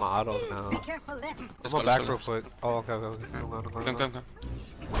 I got my autos now. Careful left. I'm Let's going go, let's back go. real quick. Oh, okay, okay, okay. Come on, Come, come, come.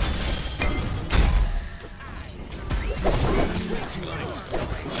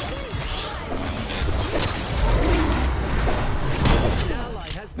 Ally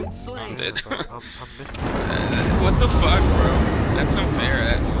has been I'm slain. dead. I'm missing. What the fuck, bro? That's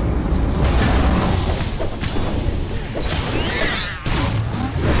unfair.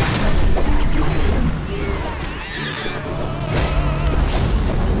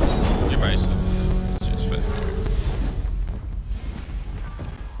 You're right, so it's just 50.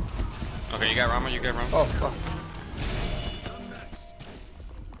 Okay, you got Rama, you got Rama. Oh, fuck.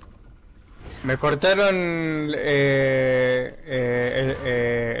 Me cortaron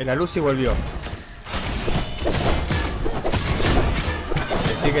la luz y volvió.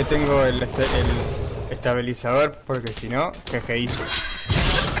 Así que tengo el estabilizador porque si no, jeje hice.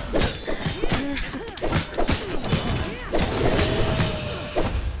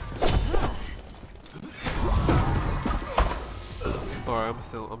 Alright,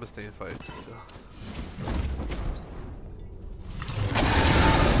 I'm gonna stay and fight still.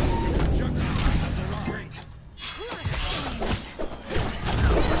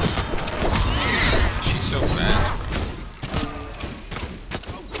 She's so fast.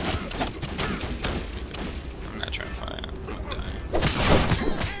 I'm not trying to fight. I'm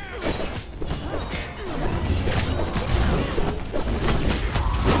dying.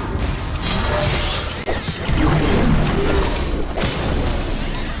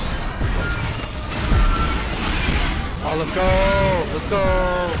 Oh, let's go! Let's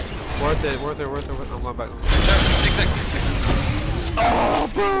go! Worth it, worth it, worth it, worth it. I'm going back. Zig, zig, zig. Oh,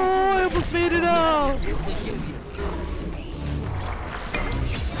 bro! I almost made it out!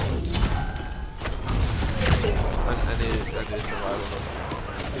 I need survival.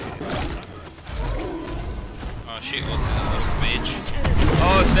 Oh shit, mage.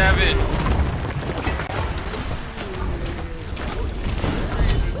 Oh, savage!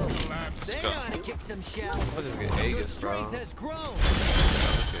 They go. know how to kick some shells. I'll just get Your Aegis, bro. strength has grown. I'll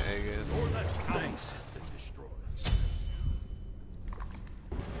just get Aegis. Thanks. Been destroyed.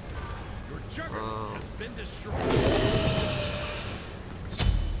 Your juggernaut has been destroyed.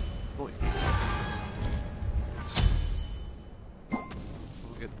 Nice.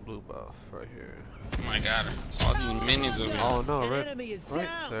 We'll get the blue buff right here. Oh my god, all these minions over here. Oh no, An red. enemy is Right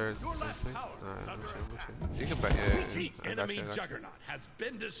down. there. Your left tower Alright, is under attack. you can back. Yeah, The I got enemy you. I got you. juggernaut has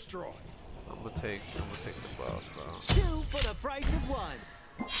been destroyed. I'm gonna take the buff, bro. 2 for the price of 1.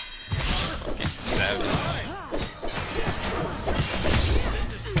 Fucking savage.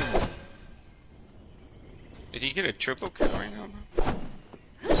 you get a triple kill right now, bro?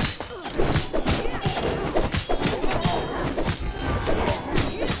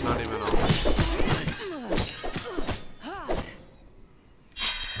 Not even on.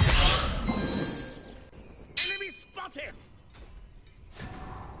 Enemy spotted!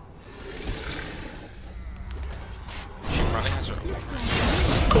 She probably has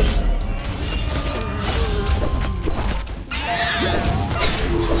her.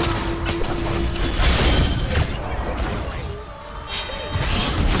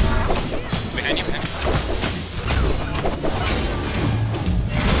 Behind you, behind you.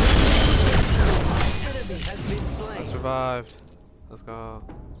 I survived. Let's go.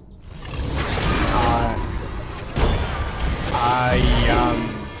 I am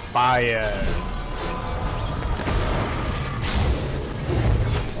fire.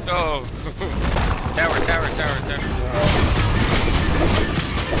 Let's go. Tower.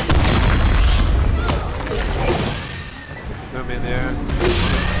 Gonna be in the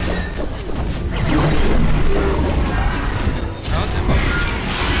air.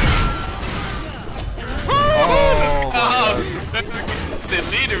 Oh, my God. The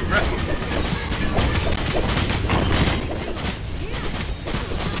leader, bro.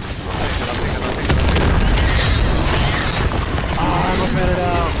 I'm a minute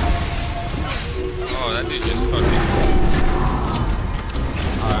out. Oh, that dude just fucking.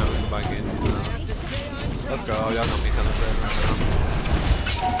 Alright, I'm back in. Let's go. Y'all gonna be hella dead right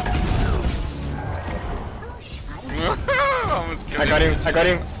Almost killed I got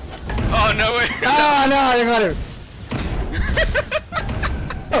him. Oh, no way. Ah, no, I got him.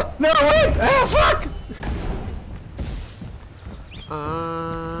 Oh, no, wait. Ah, fuck.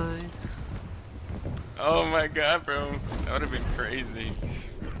 now. Oh my god, bro. That would have been crazy.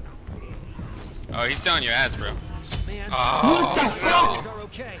 Oh, he's still on your ass, bro. Man, Oh, What the fuck? are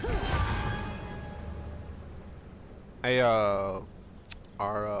okay. Hey, our,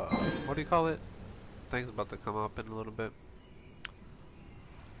 what do you call it? Thing's about to come up in a little bit.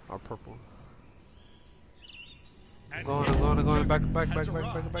 Our purple. I'm going, back. Going, back.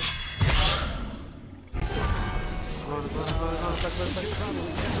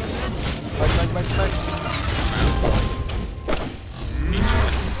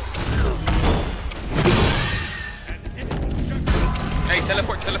 Hey,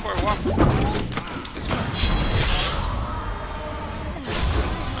 teleport, walk. This one.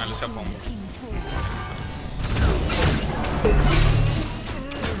 Alright, let's help home.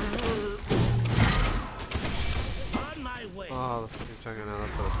 On my way. Oh, the fucking checking out.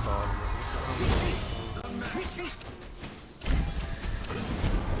 That's what it's called.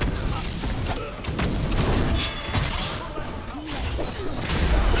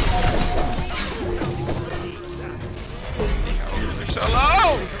 They're so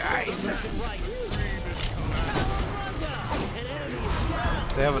low, guys.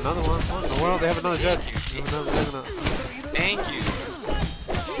 They have another one. What in the world? They have another jet. They have another. Thank you.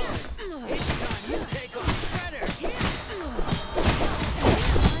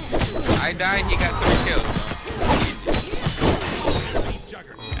 I died, he got 3 kills.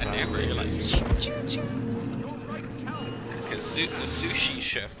 God damn, bro, you're like, cause the sushi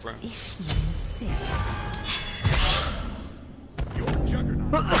chef, bro. Your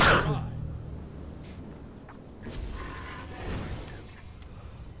juggernaut has arrived.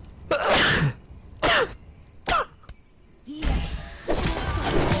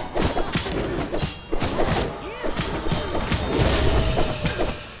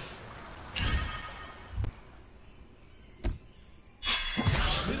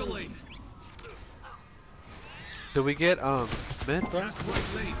 Middle lane. Do we get mid, bro?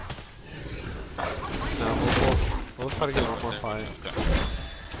 Right lane. No, we'll try to get one more fight.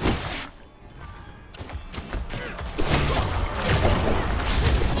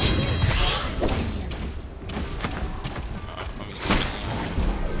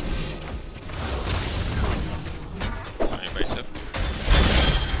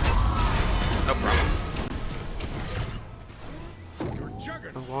 No problem. Your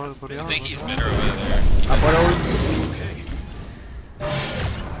juggernaut. I'm going to put it I on. think he's better over there.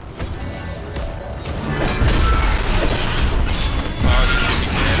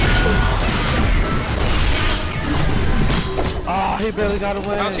 Oh, he barely got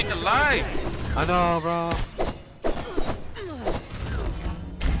away. How's he alive? I know, bro.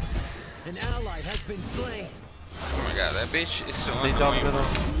 An ally has been slain. Oh my god, that bitch is so They dropped annoying.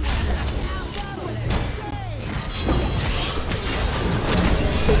 middle.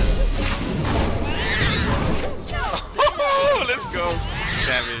 Oh, let's go.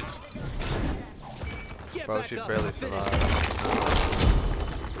 Savage. Get Bro, back she up barely and finish. survived.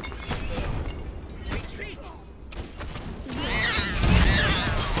 Retreat.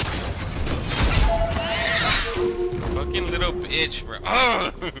 Fucking little bitch, bro.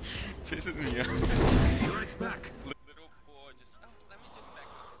 Oh! Pisses me off. Right back. Little boy, just. Oh, let me just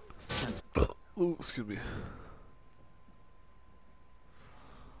back up. Ooh, excuse me.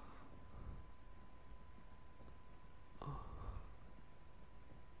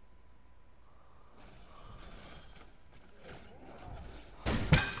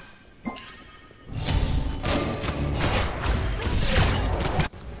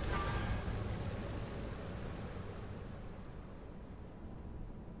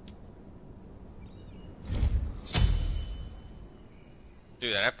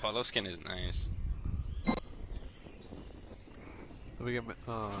 Dude, that polo skin is nice. Let me get my.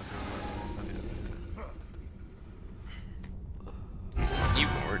 Oh, He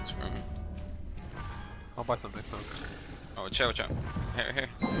wards, bro. I'll buy some next time. Oh, chill. Here.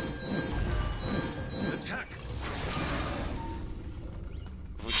 Attack.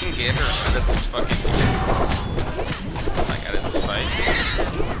 If we can get her out of this fucking. Like, out of this fight.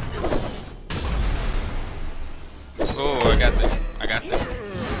 Oh, I got this.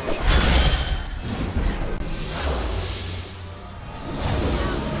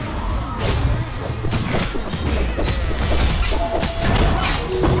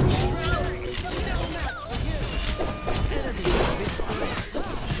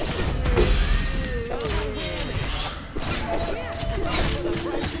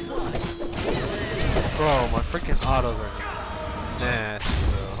 Bro, my freaking autos are nasty,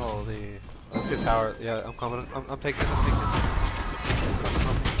 bro. Holy. Let's get tower. Yeah, I'm coming. I'm taking it.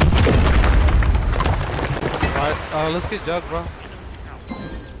 Alright, let's get Jug, bro.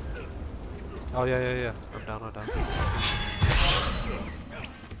 Oh, yeah. I'm down.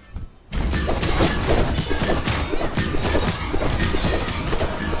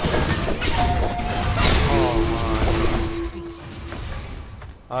 Oh,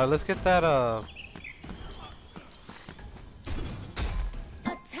 my. Let's get that,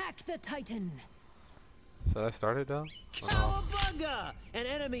 Attack the Titan. So I started down? Cowabunga! An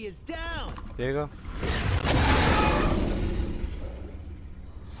enemy is down. There you go.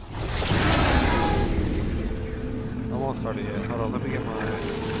 I won't start it yet. Hold on, let me get my. There we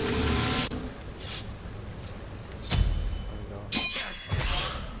go.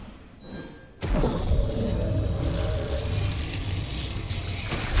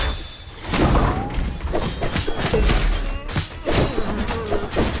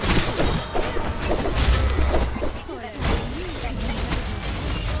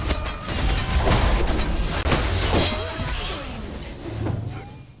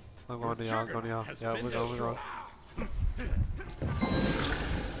 I'm going to y'all, Yeah, we're going.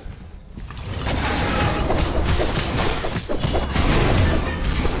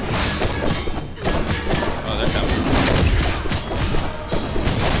 Oh, they're coming.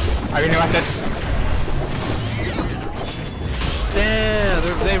 Ahí viene Buster. Damn,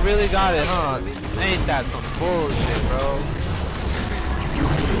 they really got it, huh? Ain't that some bullshit, bro?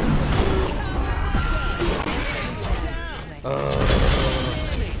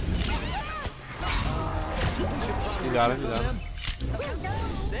 You got him.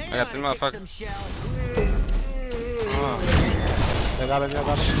 I got three motherfuckers. They got him.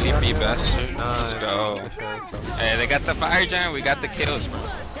 Sleepy bastard. Let's go. Okay. Hey, they got the fire giant, we got the kills, bro.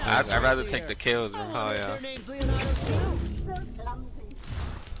 I'd rather take the kills, bro. Oh, yeah.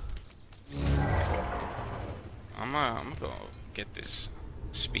 I'm gonna go get this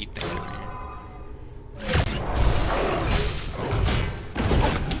speed thing.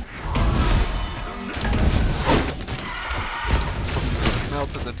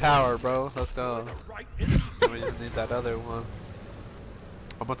 Melting the tower, bro. Let's go. We just need that other one.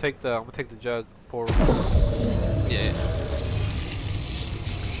 I'm gonna take the jug portal. Yeah.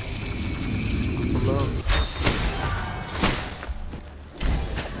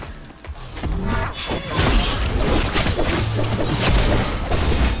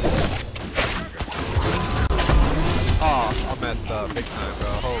 Oh, I messed up big time, bro.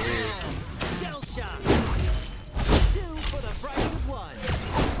 Holy. Shell shot. 2 for the price of 1.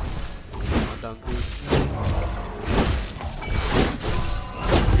 I'm done goose.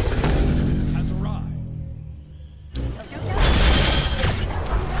 Has arrived.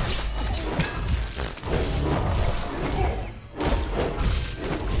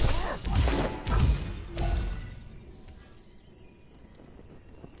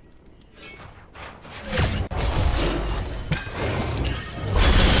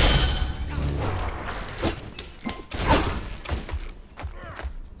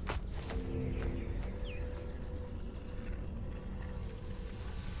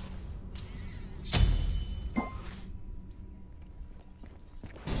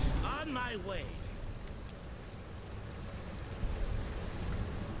 On my way.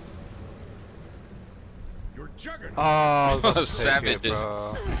 Juggernaut. Oh, that's Savages.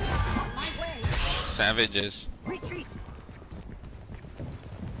 bro. Savages. Retreat.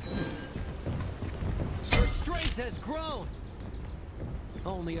 Your strength has grown.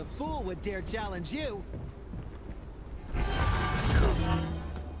 Only a fool would dare challenge you.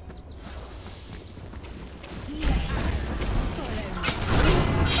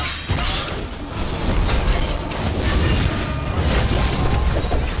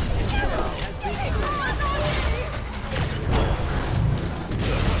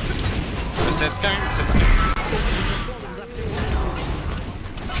 Reset's coming. Reset's coming.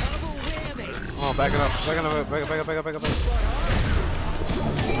 Oh, back it up. Back it up. Back it up. Back it up.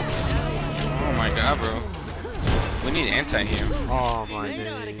 Oh my god, bro. We need anti-heal. Oh my They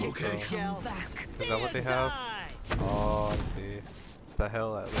know how to name, get bro. good, shell. Is that what they have? Oh, I see. The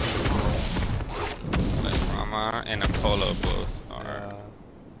hell at least. Like Rama and Apollo both are Yeah.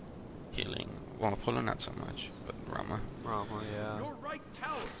 healing. Well, Apollo not so much, but Rama. Rama, yeah. Your right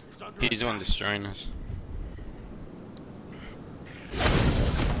tower is under He's the one destroying us. Your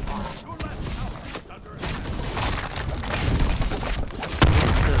left tower is under attack.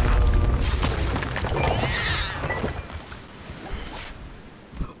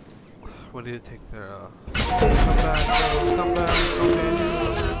 We need to take their, Come back, bro. Come back. Okay.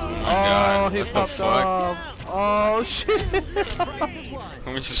 Oh, God, he what the popped fuck? off. Oh, shit.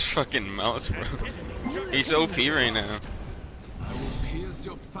 We just fucking melts, bro. He's OP right now. I will pierce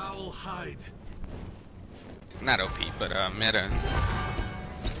your foul hide. Not OP, but meta.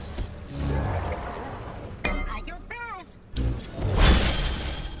 At your best.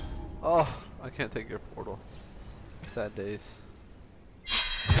 Oh, I can't take your portal. Sad days.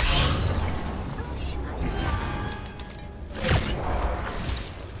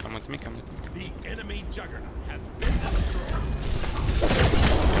 Come with me, come with me. The enemy Juggernaut has been destroyed.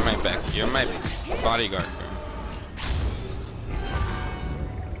 You're my back. You're my bodyguard, bro.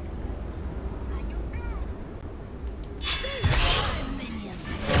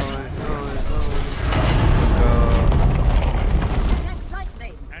 Attack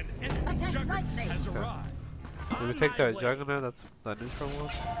lightning. An enemy Attack Juggernaut lightning. has arrived. Did we take that Juggernaut? That's that neutral one?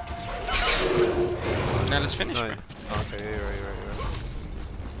 Now let's finish, Nice. bro. Okay, you're right, you're right, you're right.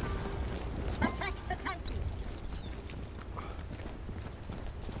 Attack the tank.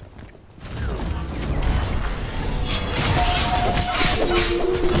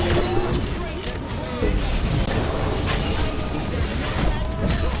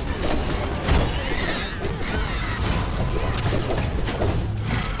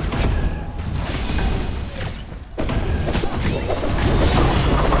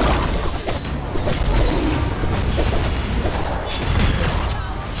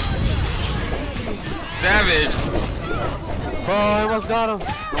 Savage! Bro, I almost got him.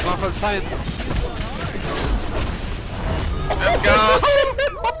 I'm going for the Titan. Let's go!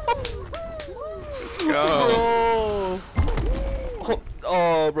 Let's go! Bro.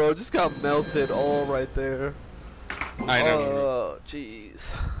 Oh, bro, just got melted all right there. I know. Oh, jeez.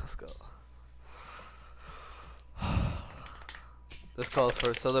 Let's go. This calls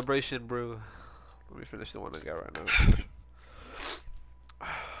for a celebration brew. Let me finish the one I got right now.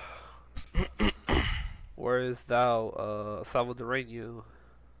 Where is thou, Salvadoreño?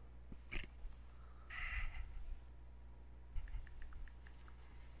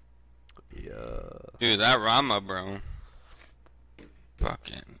 Yeah. Dude, that Rama, bro.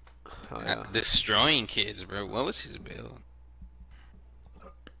 Fucking. Oh, yeah. Destroying kids, bro. What was his build?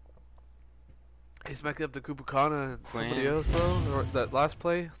 He's backing up the Kupakana and somebody Quinn. else, bro. Or that last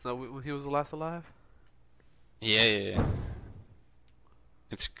play, when he was the last alive. Yeah, yeah, yeah.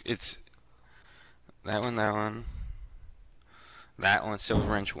 It's that one, that one,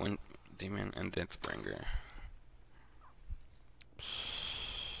 Silver Wrench, Wind Demon, and Deathbringer.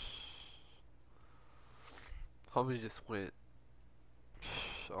 Homie just went.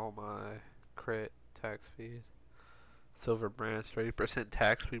 Oh my, crit tax speed. Silver Branch, 30%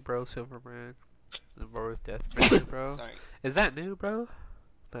 tax speed, bro. Silver Branch. The bro with Deathbringer, bro. Sorry. Is that new, bro?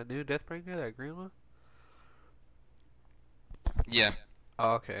 That new Deathbringer, that green one? Yeah.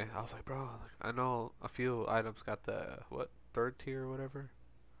 Oh, okay. I was like, bro, I know a few items got the, what, third tier or whatever?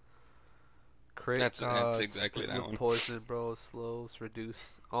 Crit That's dodge, exactly that with one. Poison, bro, slows, reduce.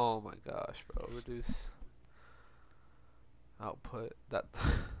 Oh my gosh, bro, reduce output. That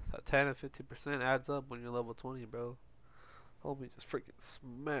 10 and 50% adds up when you're level 20, bro. Homie just freaking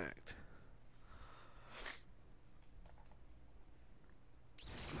smacked.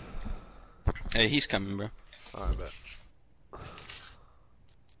 Hey, he's coming, bro. Alright, bet.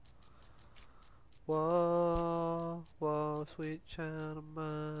 Whoa, whoa, sweet child of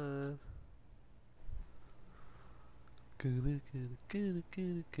mine. I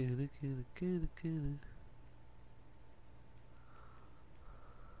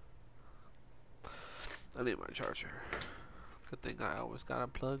need my charger. Good thing I always got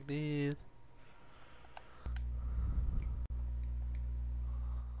it plugged in.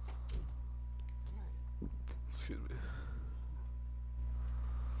 Excuse me.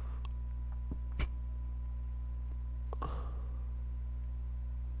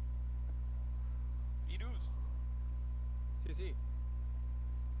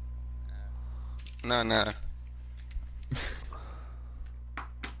 No, no.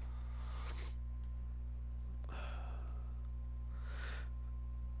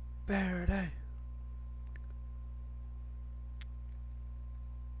 Faraday.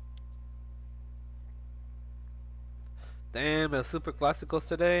 Damn, a Super Classicos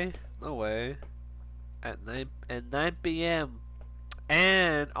today? No way. At 9 p.m.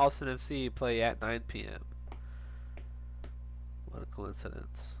 And Austin FC play at 9 p.m. What a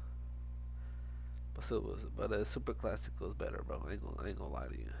coincidence. But Super Classico is better, bro. I ain't gonna lie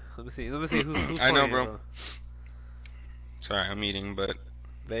to you. Let me see who's I know, playing, bro. Sorry, I'm eating, but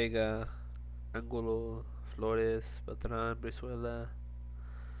Vega, Angulo, Flores, Beltran, Brizuela.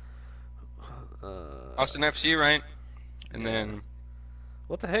 Austin FC, right? And yeah. then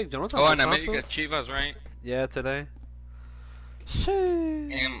What the heck, Jonathan? oh, Dos and America Santos? Chivas, right? Yeah, today.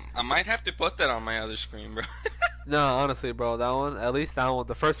 Sheesh. And I might have to put that on my other screen, bro. No, honestly, bro, that one, at least that one,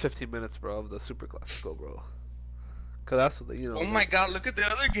 the first 15 minutes, bro, of the Super Classico, bro. Cause that's what the, Oh my God, look at the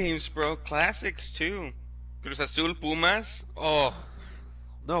other games, bro. Classics too. Cruz Azul, Pumas. Oh,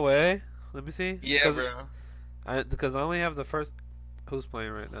 No way. Let me see. yeah, bro. Because I only have the first. Who's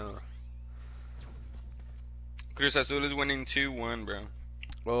playing right now? Cruz Azul is winning 2-1, bro.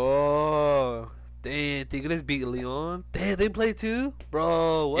 Oh, damn! Tigres beat Leon. Damn, they play too,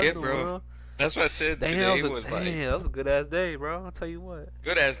 bro. What Yeah, in the bro. world? That's what I said. Damn, Today that was damn, like that was a good ass day, bro. I'll tell you what.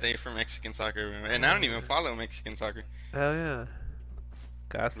 good ass day for Mexican soccer, bro. And I don't even follow Mexican soccer. Hell yeah.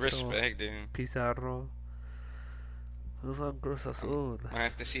 Castro, Respect, dude. Pizarro. Who's on Cruz Azul? I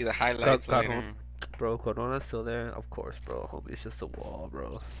have to see the highlights later. Bro, Corona's still there? Of course, bro. Homie, it's just a wall,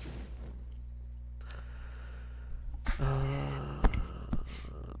 bro.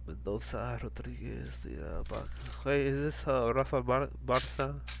 Mendoza, Rodriguez, wait, is this Rafa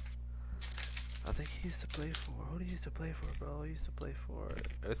Barca? I think he used to play for. Who did he used to play for, bro? He used to play for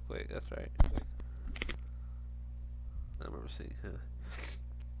Earthquake. That's right. I remember seeing him.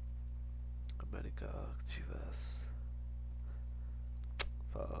 America, Chivas.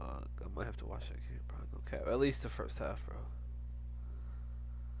 Fuck, I might have to watch that game, bro. No cap. At least the first half, bro.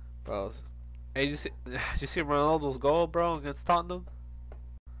 Bro, hey, did you see Ronaldo's goal, bro, against Tottenham?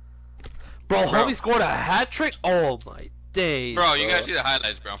 Bro, homie scored a hat trick. Oh my days, Bro, you gotta see the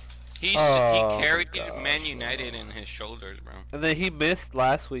highlights, bro. He carried gosh, Man United in his shoulders, bro. And then he missed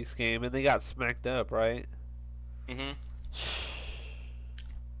last week's game, and they got smacked up, right? Mhm.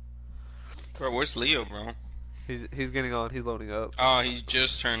 Bro, where's Leo, bro? He's getting on. He's loading up. Oh, he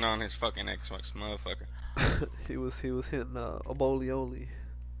just turned on his fucking Xbox, motherfucker. he was hitting a bolioli.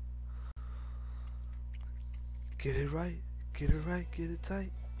 Get it right. Get it right. Get it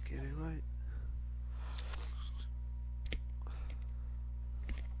tight. Get it right.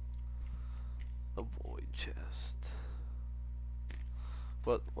 Avoid chest.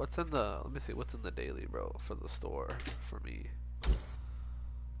 What's in the? Let me see. What's in the daily, bro? For the store for me.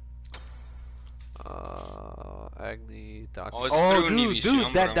 Agni, Dodgy. Oh, it's through Univision,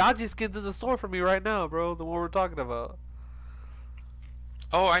 dude, that bro. Dodgy skin's in the store for me right now, bro. The one we're talking about.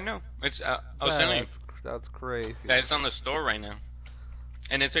 Oh, I know. It's I was telling you. That's crazy. Yeah, it's on the store right now.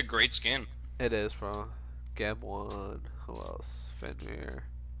 And it's a great skin. It is, bro. Gab 1. Who else? Fenrir,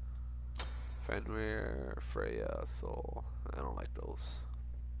 Freya, Soul. I don't like those.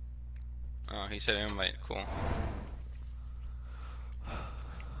 Oh, he said invite. Cool.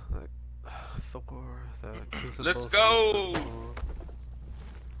 Like, Thor, Let's go!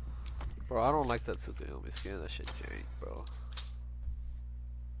 Bro, I don't like that Tsukuyomi skin. That shit jank, bro.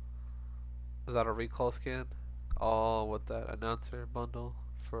 Is that a recall skin? Oh, with that announcer bundle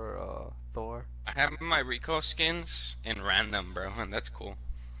for Thor. I have my recall skins in random, bro, and that's cool.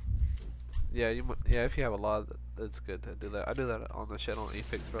 Yeah, yeah. If you have a lot, it's good to do that. I do that on the shit on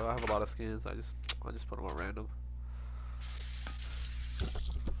Apex, bro. I have a lot of skins. I just put them on random.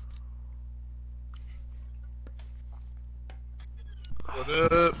 What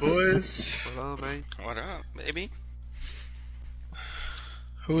up, boys? What up, man? What up, baby?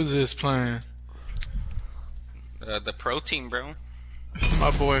 Who is this playing? The pro team, bro.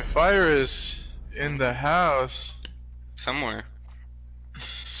 My boy Fire is in the house. Somewhere.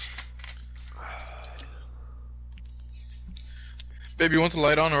 Baby, you want the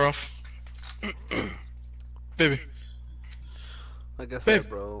light on or off? Baby. Like I Babe. said,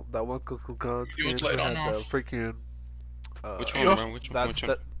 bro, that one Cuckoo Khan You want skin light had on the freaking. Which You one, off? bro? Which one? That's Which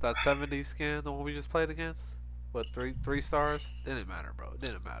one? that 70 skin, the one we just played against. What, three stars? Didn't matter, bro. It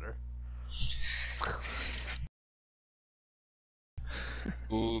didn't matter.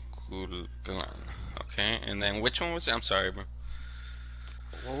 Kukulkan. Okay, and then which one was it? I'm sorry, bro.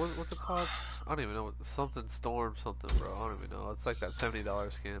 What's it called? I don't even know. Something Storm something, bro. I don't even know. It's like that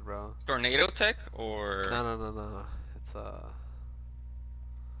 $70 skin, bro. Tornado Tech or? No. It's I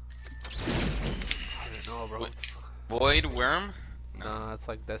don't know, bro. What the fuck? Void Worm? Nah, it's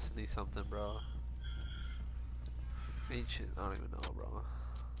like Destiny something, bro. Ancient. I don't even know, bro.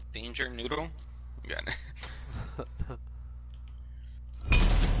 Danger Noodle? Got it.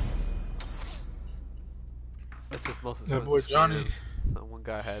 That's his most That expensive boy Johnny. skin. That one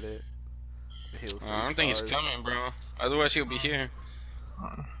guy had it. He was I don't think he's coming, bro. Otherwise he'll be here.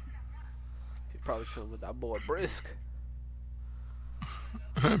 He probably chilling with that boy Brisk.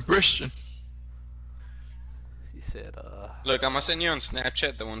 Christian. He said, Look, I'm gonna send you on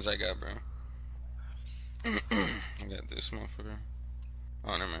Snapchat the ones I got, bro. I got this motherfucker.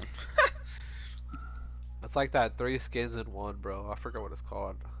 Oh, never mind. it's like that 3 skins in one, bro. I forgot what it's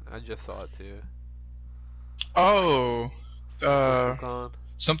called. I just saw it too. Oh. Con.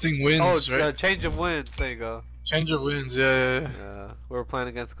 Something wins, Oh, right? change of winds. There you go. Change of winds, yeah. Yeah, we were playing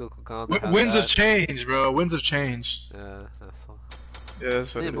against Kukulkan. Winds of change, bro. Winds of change. Yeah, that's all. Yeah,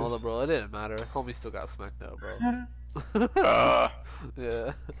 that's what it is. Bro. It didn't matter. Homie still got smacked up, bro.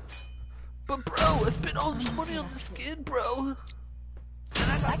 Yeah. But bro, I spent all this money on the skin, bro.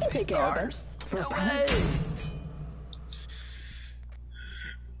 And I can take care of it. No way.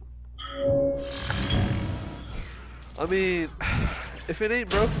 I mean, if it ain't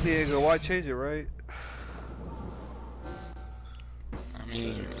broke, Diego, why change it, right? I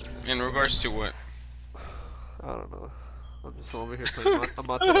mean, in regards to what? I don't know. I'm just over here playing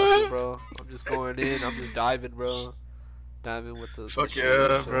Amaterasu, bro. I'm just going in. I'm just diving, bro. Diving with the. Fuck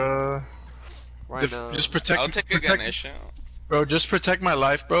yeah, bro. Right now. Just protect. I'll take a Ganesha. Bro, just protect my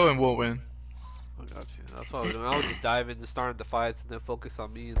life, bro, and we'll win. I got you. That's what I was doing. I was just diving, just starting the fights, and then focus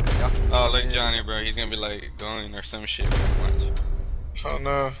on me. And oh, like Johnny, bro. He's gonna be like going or some shit. Watch. Oh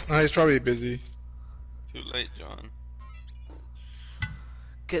no, he's probably busy. Too late, John.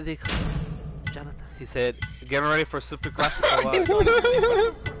 Get the Jonathan. He said, "Getting ready for Super Classical."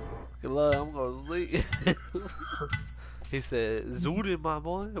 Good luck. I'm gonna sleep. He said, "Zoot in my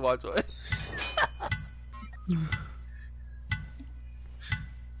boy." Watch what.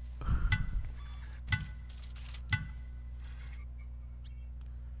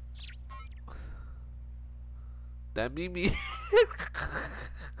 That Mimi.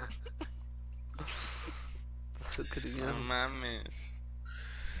 So good again. Oh, my miss.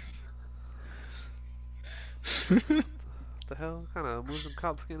 The hell? What kind of Muslim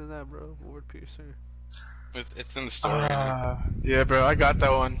cop skin is that, bro? Ward Piercer. It's in the store right now. Yeah, bro, I got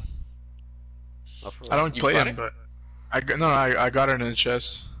that one. I don't play him, but I got it in the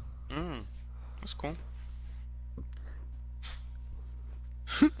chest. That's cool.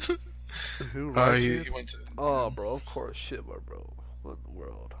 Who he went to. Oh, bro, of course, shit, bro. What in the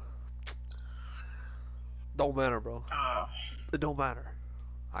world? Don't matter, bro. It don't matter.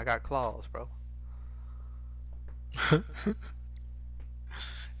 I got claws, bro.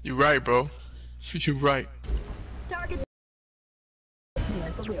 You right, bro. You right. Target.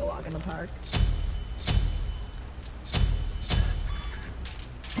 This will be a walk in the park.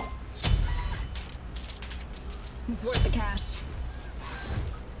 It's worth the cash.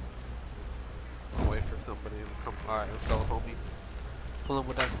 I'll wait for somebody to come. Alright, let's go, homies. Pull him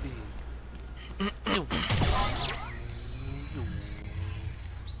with that speed.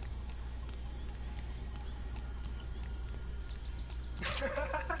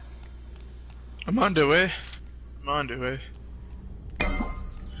 I'm on the way. I'm on the way.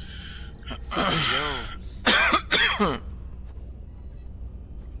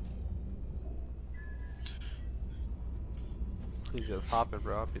 He's just hopping,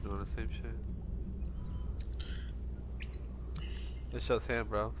 bro. I'll be doing the same shit. It's just him,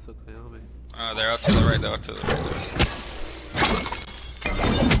 bro. So clean on me. They're up to the right. They're up to the right.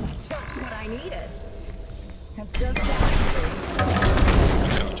 Just what I needed. It's just that.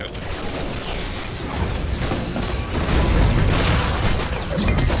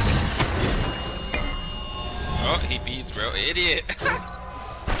 Oh, he beats, bro. Idiot. Oh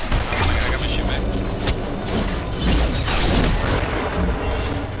my god, I got my shit back.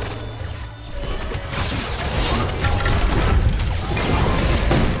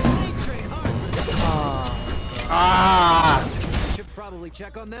 probably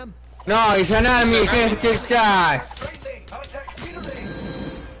check on them. No, Izanami, ¿qué está?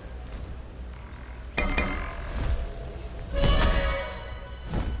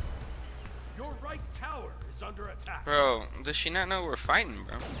 Your right tower is under attack. Bro, does she not know we're fighting,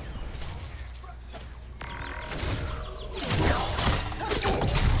 bro?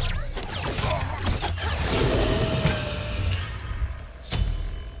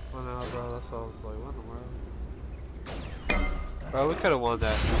 Well, now, bro, that's all I was like, what in the world? Bro, we could have won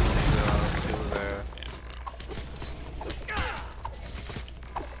that two there.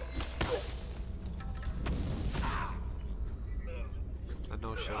 I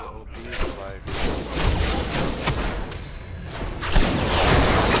know she was OP, but like...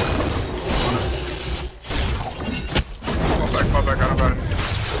 Fall back, I don't got it.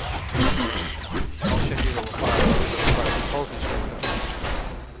 Oh shit, he's over fire.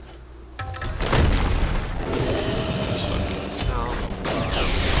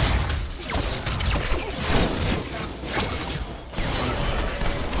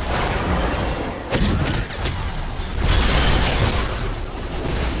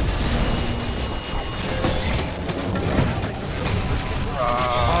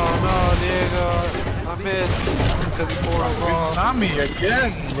 Nami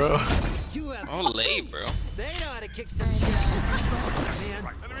again, bro. Oh, late, bro. They know how to kick some shit. Man,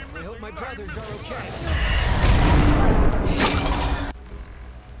 I hope my brothers are okay.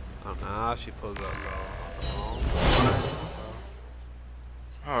 Oh, nah, she pulls up low.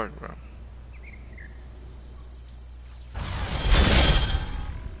 Hard, bro.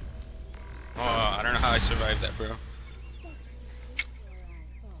 Oh, I don't know how I survived that, bro.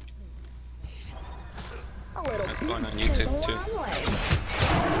 That's going on YouTube too.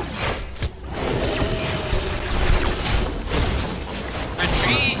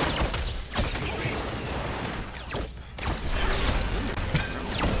 Retreat!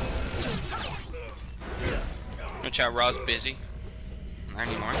 Watch out, Raw's busy. Not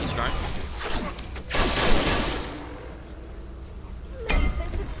anymore, he's gone.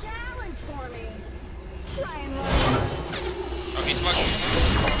 Oh, he's fucked.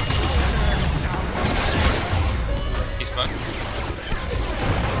 He's fucked.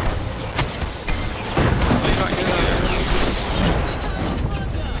 Oh, you got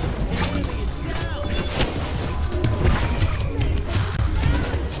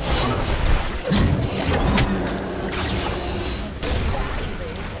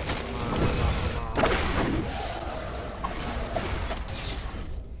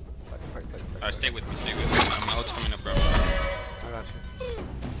stay with me, stay with me. My ult's coming up, bro. I got you.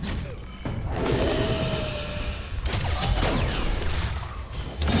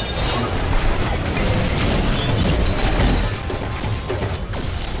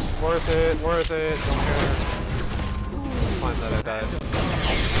 Worth it, don't care. Fine that I died.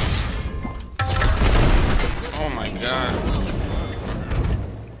 Oh my god.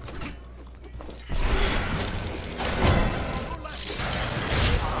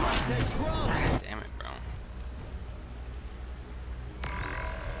 Damn it, bro.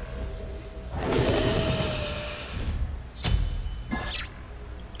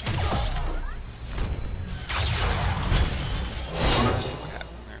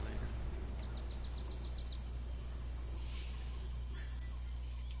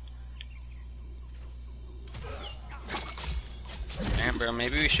 Damn, bro,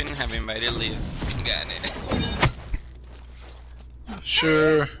 maybe we shouldn't have invited Leo. Got it.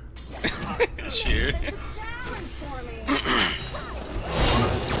 Sure. Sure.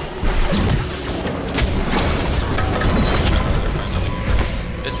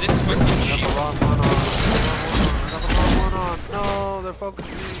 Is this fucking Got sheep? the wrong one on. Got the wrong one on. No, they're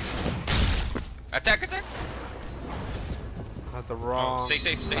focusing me. Attack, attack! Got the wrong. Oh, stay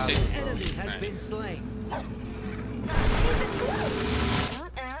safe, stay safe. Enemy has been slain.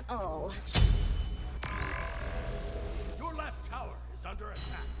 Not at all. Your left tower is under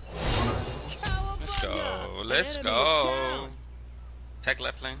attack. Let's go, let's go. Attack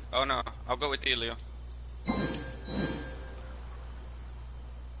left lane. Oh no, I'll go with you, Leo.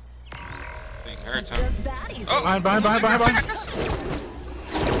 Thing hurts, huh? Just that easy. Oh! Behind.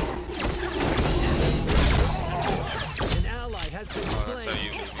 An ally has been Oh, that's slain.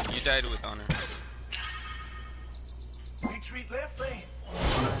 how you died with honor. Retreat left lane.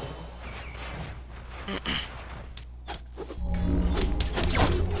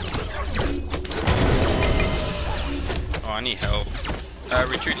 Oh, I need help.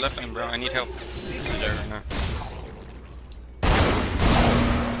 Retreat left lane, bro. I need help. He's there right now.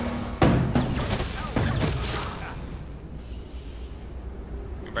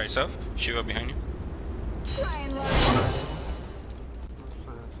 You're by yourself? Shiva behind you. Try and run.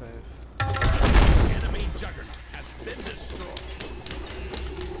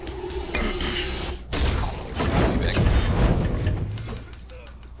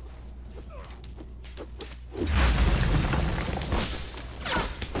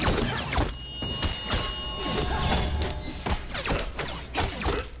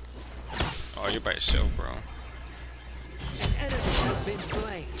 by itself, bro. An enemy has been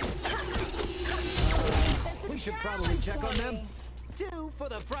slain. We should probably check on them. 2 for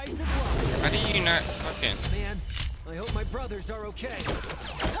the price of 1. How do you not fucking... Man, I hope my brothers are okay.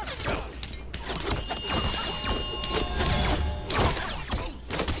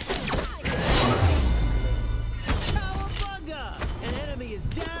 Cowabunga! An enemy is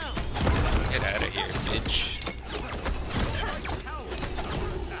down. Get out of here, bitch.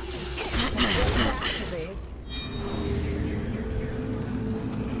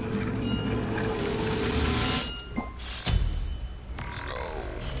 Let's go.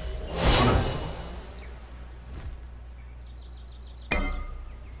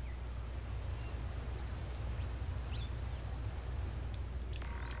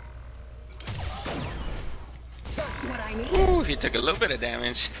 What I need. Ooh, he took a little bit of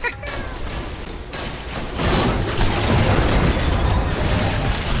damage.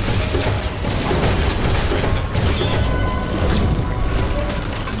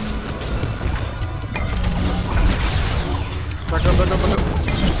 Back up, back up, back up.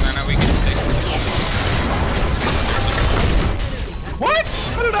 Now we can take it. What?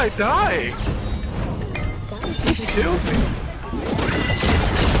 How did I die? Who killed me?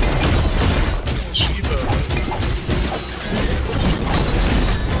 Shiva.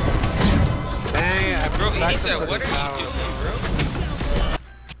 Dang, I Bro, back he said, up to what the are you tower.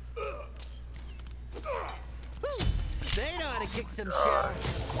 Whew, they know how to kick some shell.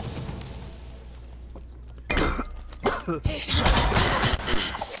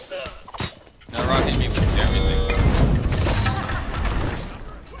 Now Rock hit me with everything.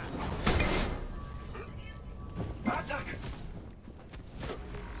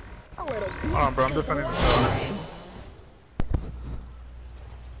 A little. Hold on, bro. I'm defending the tower.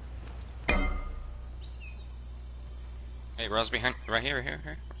 Hey, Ross behind, right here, right here, right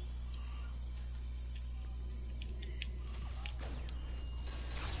here.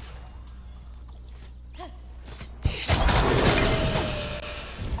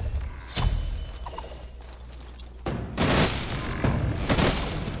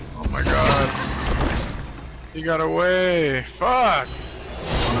 Oh my god. He got away. Fuck.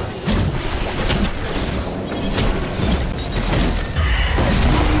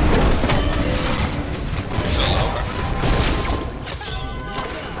 It's all over.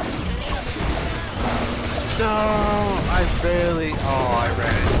 No, I barely. Oh, I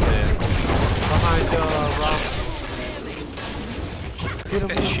ran into it. Behind Rob. Get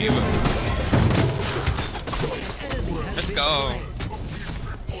Look at him. Shiva. Let's go.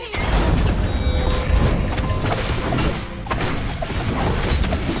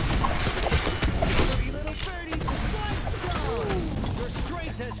 Little birdies, let's go! Your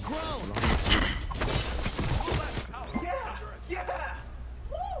strength has grown. Yeah!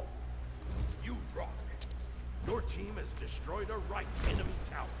 Woo! You rock. Your team has destroyed a right enemy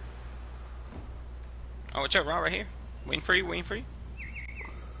tower. Oh, what's up, Rob? Right here. Waiting for you, waiting for you.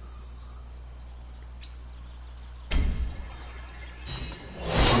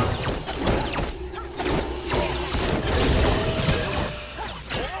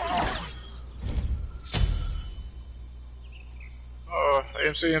 Oh,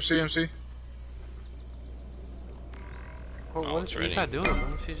 AMC, AMC, AMC. What, Oh, what it's is ready. that doing,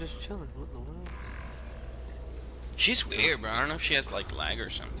 bro? She's just chilling. What in the world? She's weird, bro. I don't know if she has like lag or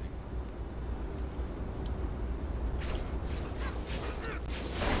something.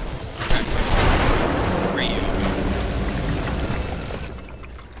 Where are you?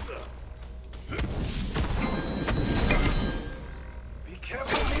 Be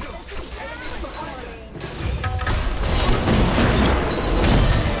careful, Nito. Enemies behind us.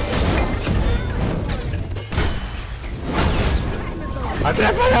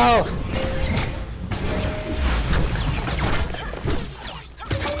 ¡Atrápalo!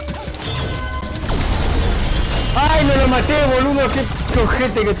 ¡Ay, no lo maté, boludo! ¡Qué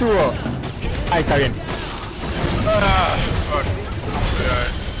ojete que tuvo! Ahí está bien. Ah, fuck.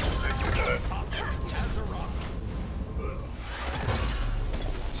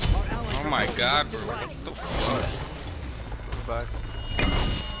 Oh my god, bro. What the fuck? Back.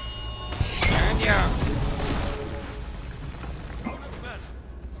 And yeah.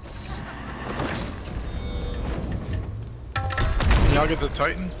 Can y'all get the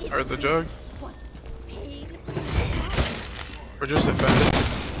Titan? Or the Jug? Or just defend it?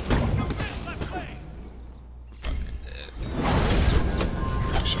 Fucking dead.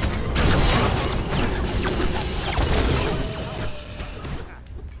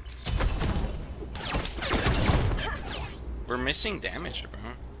 We're missing damage, bro.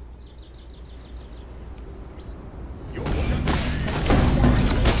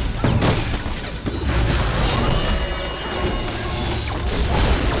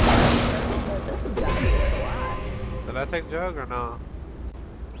 I take Jug or no?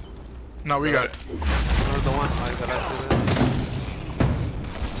 No, we got it. Or the one I got after this?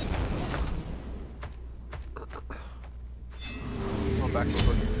 Go back real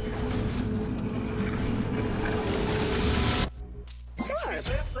quick. Sure.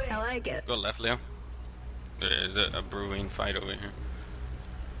 I like it. Go left, Leo. There's a brewing fight over here.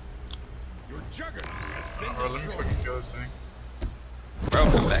 Your juggernaut has been Bro, let me fucking kill this thing.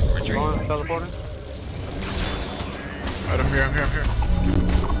 Bro, come back, retreat. Go on, teleporter. Alright, I'm here, I'm here, I'm here.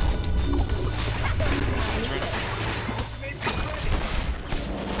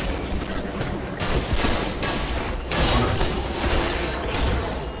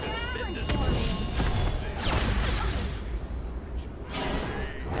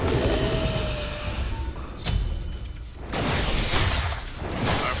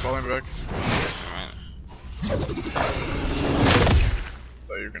 I'm falling back.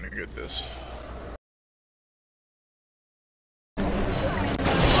 Thought you were gonna get this.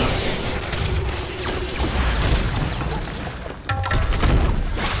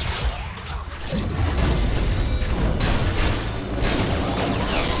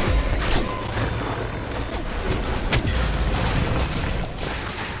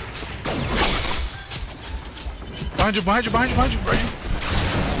 Behind you, behind you, behind you, behind you, right here.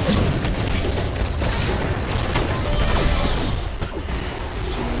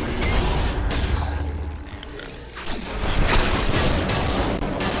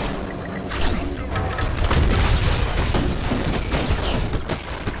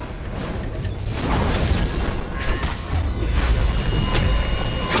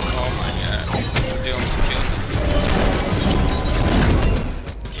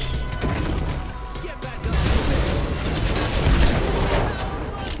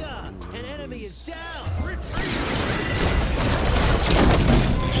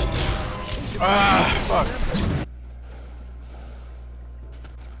 Ah, fuck.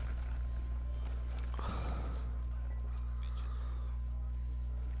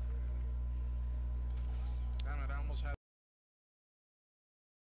 Damn it, I almost had.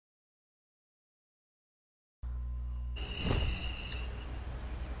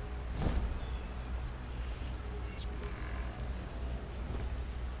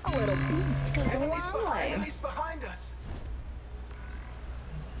 A little boost goes a long way. Enemies behind us.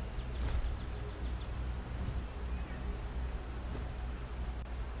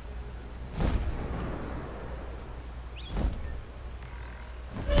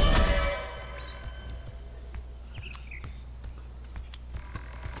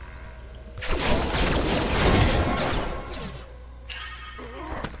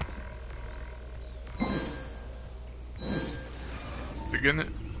 You getting it?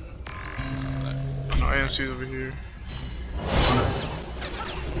 No, AMC's over here.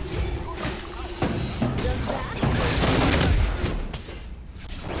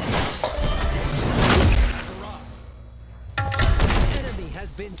 Enemy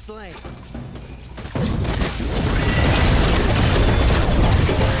has been slain.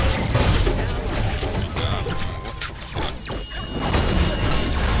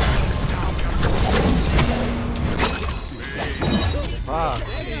 Fuck.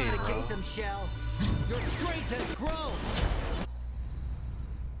 They're gonna case him, Shell. Your strength has grown.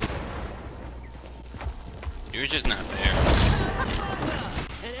 You were just not there.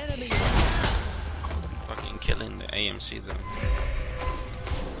 An enemy. Fucking killing the AMC though.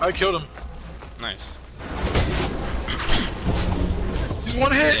 I killed him. Nice. Just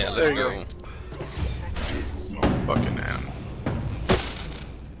one hit. Yeah, let's there you go. go. Fucking animal.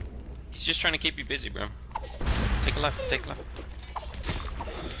 He's just trying to keep you busy, bro. Take a left, take a left.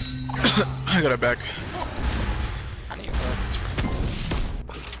 I got it back. I need Your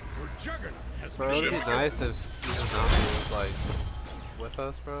juggernaut has Bro, it'd be nice if even Nami was like with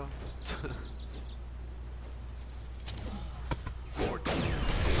us, bro. your team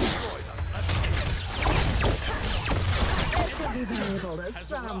destroyed a left. Could be valuable to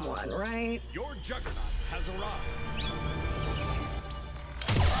someone, right? Your juggernaut has arrived.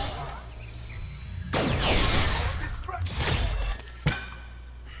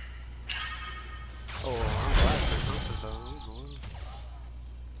 Oh, I'm glad for something though.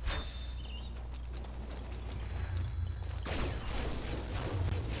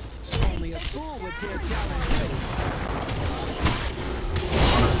 Only a fool would dare challenge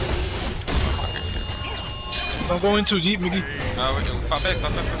Don't go in too deep, Mickey. Pop back, pop back,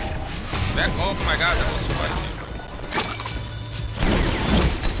 pop back. Back, oh my god, that was spicy.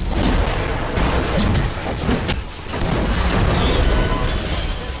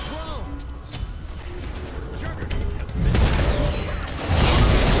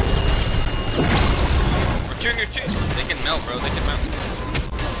 Return your chase. melt, bro. They can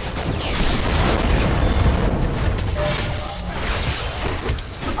melt.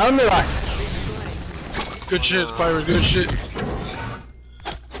 ¿A dónde vas? Good shit, Pyro, good shit.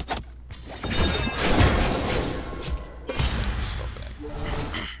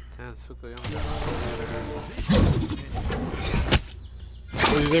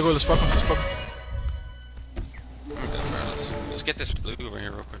 Oh, there go, let's fuck him, let's fuck him. Okay, bro, let's get this blue over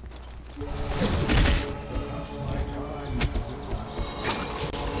here real quick.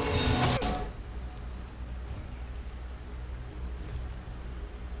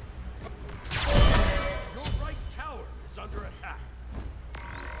 Your right tower is under attack.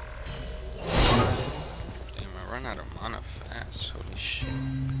 Damn, I run out of mana fast. Holy shit.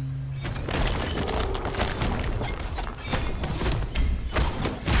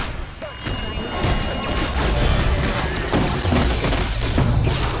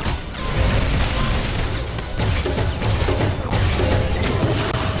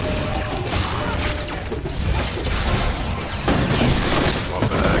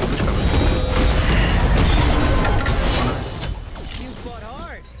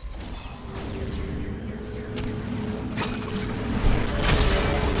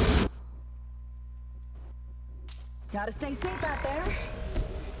 Gotta stay safe out there.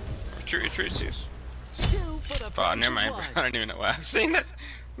 Retreat, sis. For the Oh, never price mind, of bro. one. I don't even know why I'm saying that.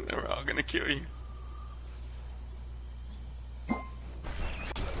 They're all gonna kill you.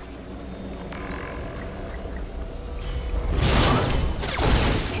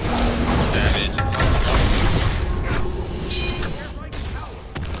 Damage.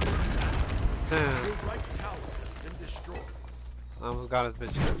 Damn. Your right tower has been destroyed. I almost got his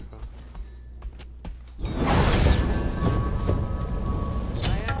bitch hit, bro.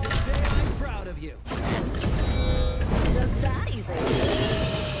 I have to say I'm proud of you. Just that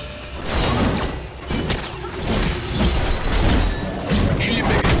easy. Tree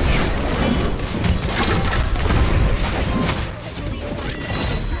big.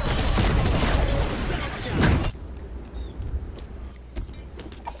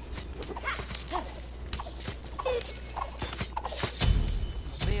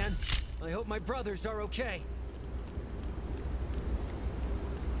 Man, I hope my brothers are okay.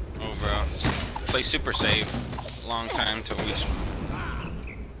 Oh, bro. Play super safe. Long time till we.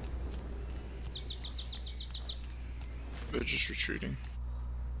 They're just retreating.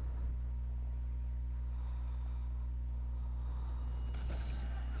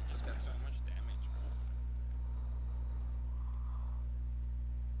 Just got so much damage, bro.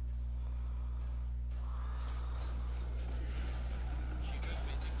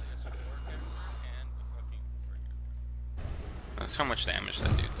 That's how much damage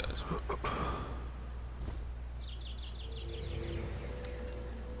that dude does.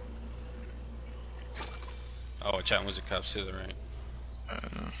 Oh, chat was a cups to the right. I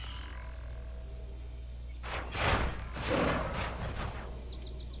don't know.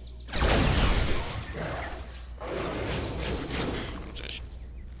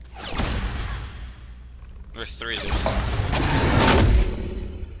 There's three.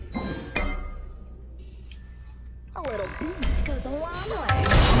 A little boost goes a long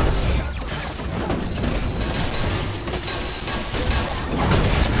way.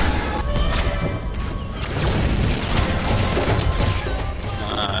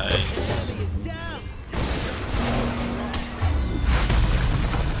 Nice. Enemy is down.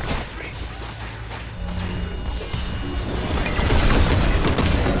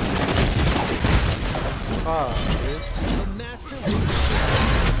 The master will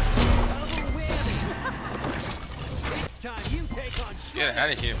double whammy. It's time you take on Get out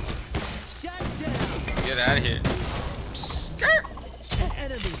of here. Shut down. Get out of here. Skirt. An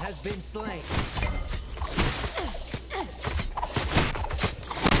enemy has been slain.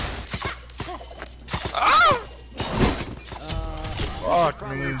 Ah! Fuck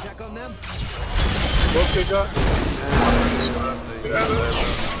Probably me. check on them. What they got? Get out of there,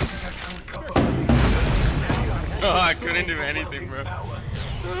 Oh, I couldn't do anything, bro.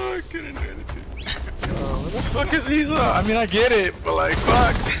 Oh, I couldn't do anything. what the fuck is these? I mean, I get it, but like,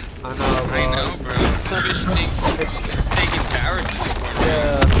 fuck. I know, bro. I know, bro. This bitch thinks taking towers is important.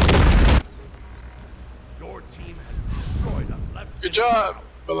 Yeah. Your team has destroyed a left. Good job,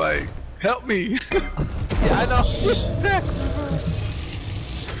 but like, help me. Yeah, I know.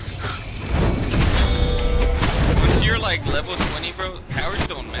 Once you're like level 20, bro, towers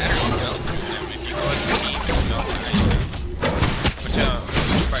don't matter. You know? If you go as a team, you know,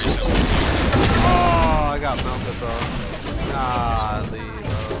 price up. Oh, I got melted, bro. Golly, bro.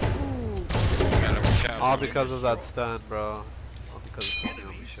 You gotta watch out. All bro. because of that stun, bro. All because of something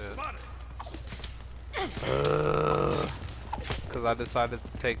Enemy shit. spotted. because I decided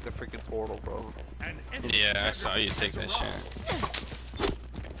to take the freaking portal, bro. Yeah, I saw you take that shit.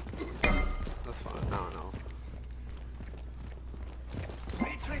 That's fine. No, no.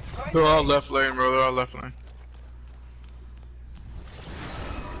 They're all left lane, bro. They're all left lane.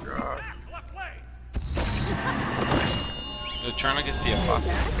 God. They're trying to get the fuck.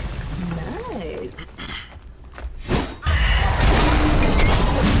 Nice.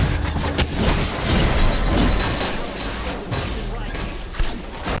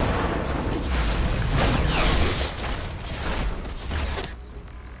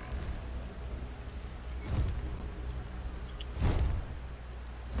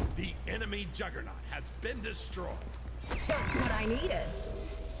 The enemy juggernaut has been destroyed. Just what I needed.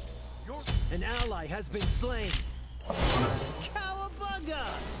 An ally has been slain. Cowabunga!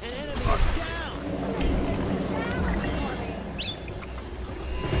 An enemy is down.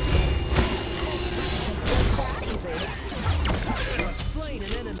 You have slain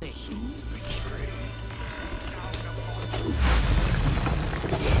an enemy.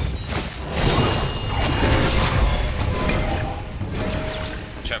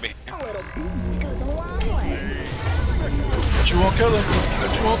 Chubby. A little boost goes a long way. But you won't kill him.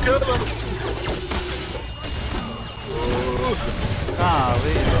 But you won't kill him.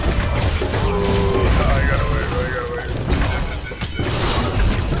 Golly. I gotta wait, bro. I gotta wait.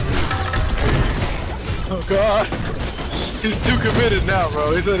 Oh god. He's too committed now,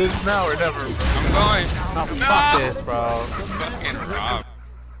 bro. He said it's now or never, bro. I'm going. No, No! fuck this, bro. Fucking rob.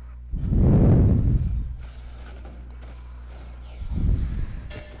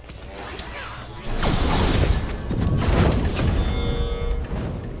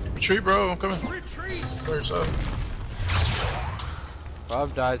 Retreat, bro. I'm coming. Retreat! By yourself. Bro,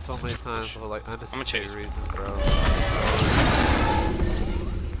 I've died so many times for like unnecessary chase. reasons, bro.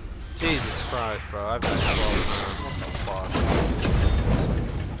 Jesus Christ, bro. I've died 12 times. What the fuck?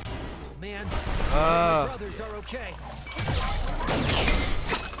 Man, Uh. my brothers are okay.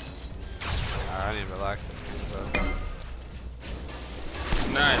 Alright, I need to relax this game, bro.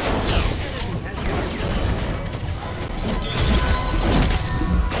 Nice.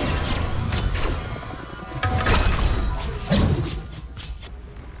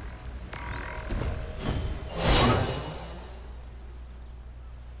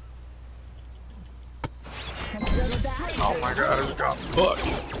 Oh my god, I just got fucked.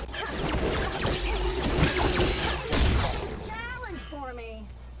 Challenge for me.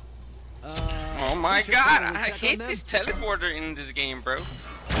 Oh my god, I hate this teleporter in this game, bro.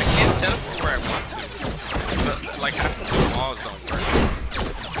 I can't teleport where I want to. But, like, half of the walls don't work.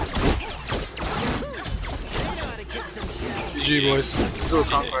 GG, boys. Do a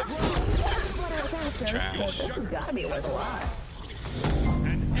conquest. That's what I was after. Trash. Well, this has got to be worth a lot.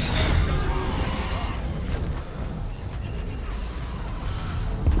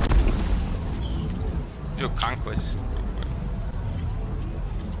 Do a conquest.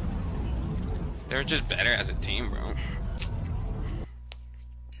 They're just better as a team, bro.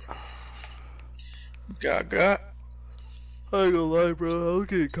 God. I ain't gonna lie, bro. I was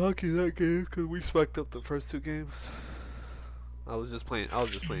getting cocky that game because we spiked up the first two games. I was just playing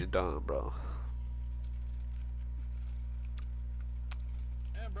dumb, bro.